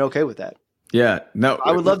 and they're okay with that. Yeah. No,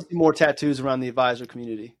 I would love to see more tattoos around the advisor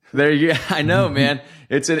community. There you go. I know, man.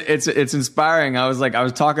 It's inspiring. I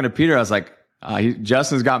was talking to Peter. I was like,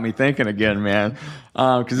 Justin's got me thinking again, man.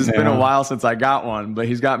 Because it's been a while since I got one, but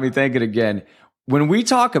he's got me thinking again. When we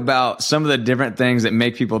talk about some of the different things that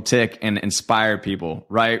make people tick and inspire people,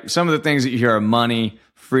 right? Some of the things that you hear are money,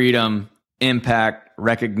 freedom, impact,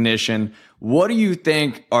 recognition. What do you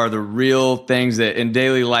think are the real things that in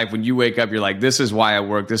daily life, when you wake up, you're like, this is why I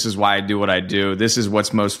work. This is why I do what I do. This is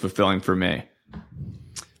what's most fulfilling for me.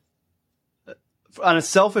 On a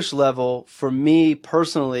selfish level, for me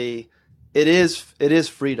personally, it is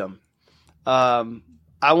freedom.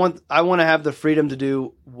 I want to have the freedom to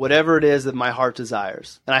do whatever it is that my heart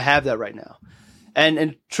desires, and I have that right now.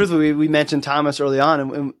 And truthfully, we mentioned Thomas early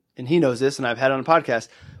on, and he knows this, and I've had it on a podcast.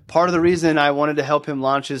 Part of the reason I wanted to help him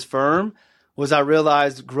launch his firm was I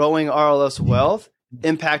realized growing RLS Wealth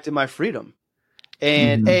impacted my freedom,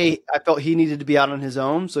 and I felt he needed to be out on his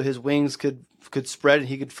own so his wings could spread and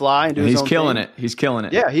he could fly and do his own thing. He's killing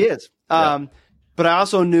it. Yeah, he is. Yeah. But I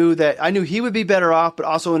also knew he would be better off, but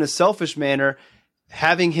also in a selfish manner,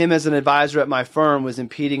 having him as an advisor at my firm was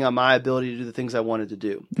impeding on my ability to do the things I wanted to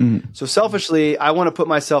do. So selfishly, I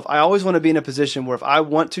always want to be in a position where if I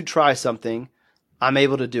want to try something, I'm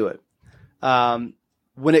able to do it.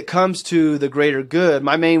 When it comes to the greater good,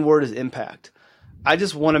 my main word is impact. I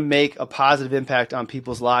just want to make a positive impact on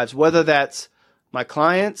people's lives, whether that's my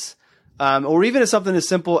clients, or even something as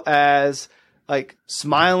simple as like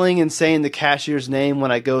smiling and saying the cashier's name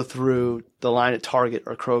when I go through the line at Target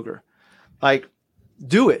or Kroger. Like,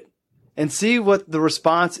 do it and see what the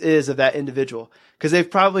response is of that individual. Because they've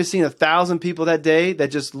probably seen 1,000 people that day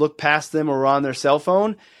that just look past them or are on their cell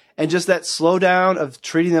phone. And just that slowdown of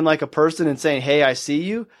treating them like a person and saying, hey, I see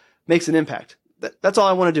you, makes an impact. That's all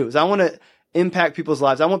I want to do, is I want to impact people's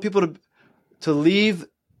lives. I want people to leave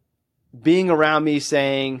being around me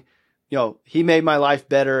saying, he made my life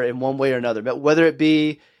better in one way or another. But whether it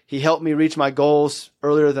be he helped me reach my goals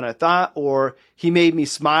earlier than I thought, or he made me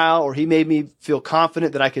smile, or he made me feel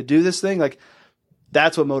confident that I could do this thing, like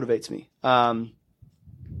that's what motivates me. And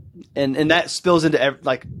that spills into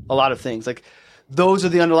like a lot of things. Like those are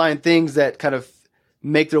the underlying things that kind of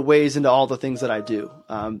make their ways into all the things that I do.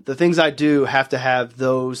 The things I do have to have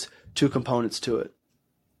those two components to it.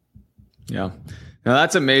 Yeah. No,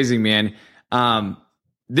 that's amazing, man.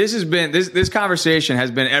 This conversation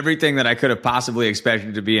has been everything that I could have possibly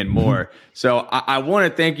expected to be and more. So I want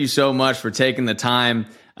to thank you so much for taking the time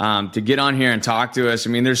to get on here and talk to us. I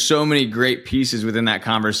mean, there's so many great pieces within that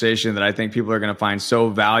conversation that I think people are going to find so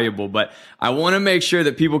valuable, but I want to make sure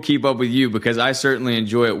that people keep up with you because I certainly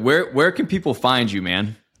enjoy it. Where can people find you,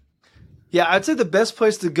 man? Yeah, I'd say the best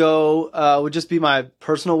place to go would just be my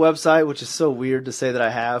personal website, which is so weird to say that I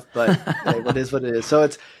have, but hey, it is what it is. So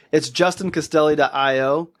it's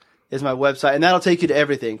justincastelli.io is my website, and that'll take you to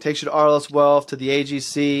everything. It takes you to RLS Wealth, to the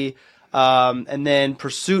AGC, and then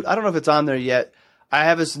Pursuit. I don't know if it's on there yet. I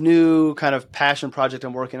have this new kind of passion project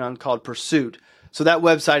I'm working on called Pursuit. So that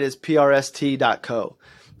website is prst.co.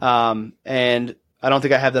 And I don't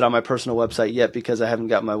think I have that on my personal website yet because I haven't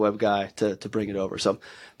got my web guy to bring it over. So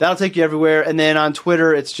that'll take you everywhere. And then on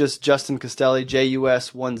Twitter, it's just Justin Castelli,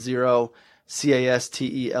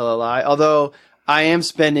 JUS10CASTELLI. Although I am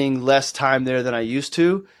spending less time there than I used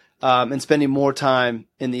to, and spending more time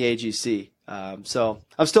in the AGC. So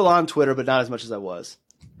I'm still on Twitter, but not as much as I was.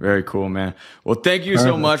 Very cool, man. Well, thank you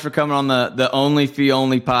so much for coming on the Only Fee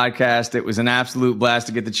Only podcast. It was an absolute blast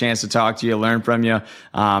to get the chance to talk to you, learn from you.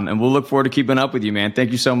 And we'll look forward to keeping up with you, man.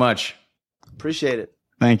 Thank you so much. Appreciate it.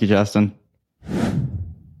 Thank you, Justin.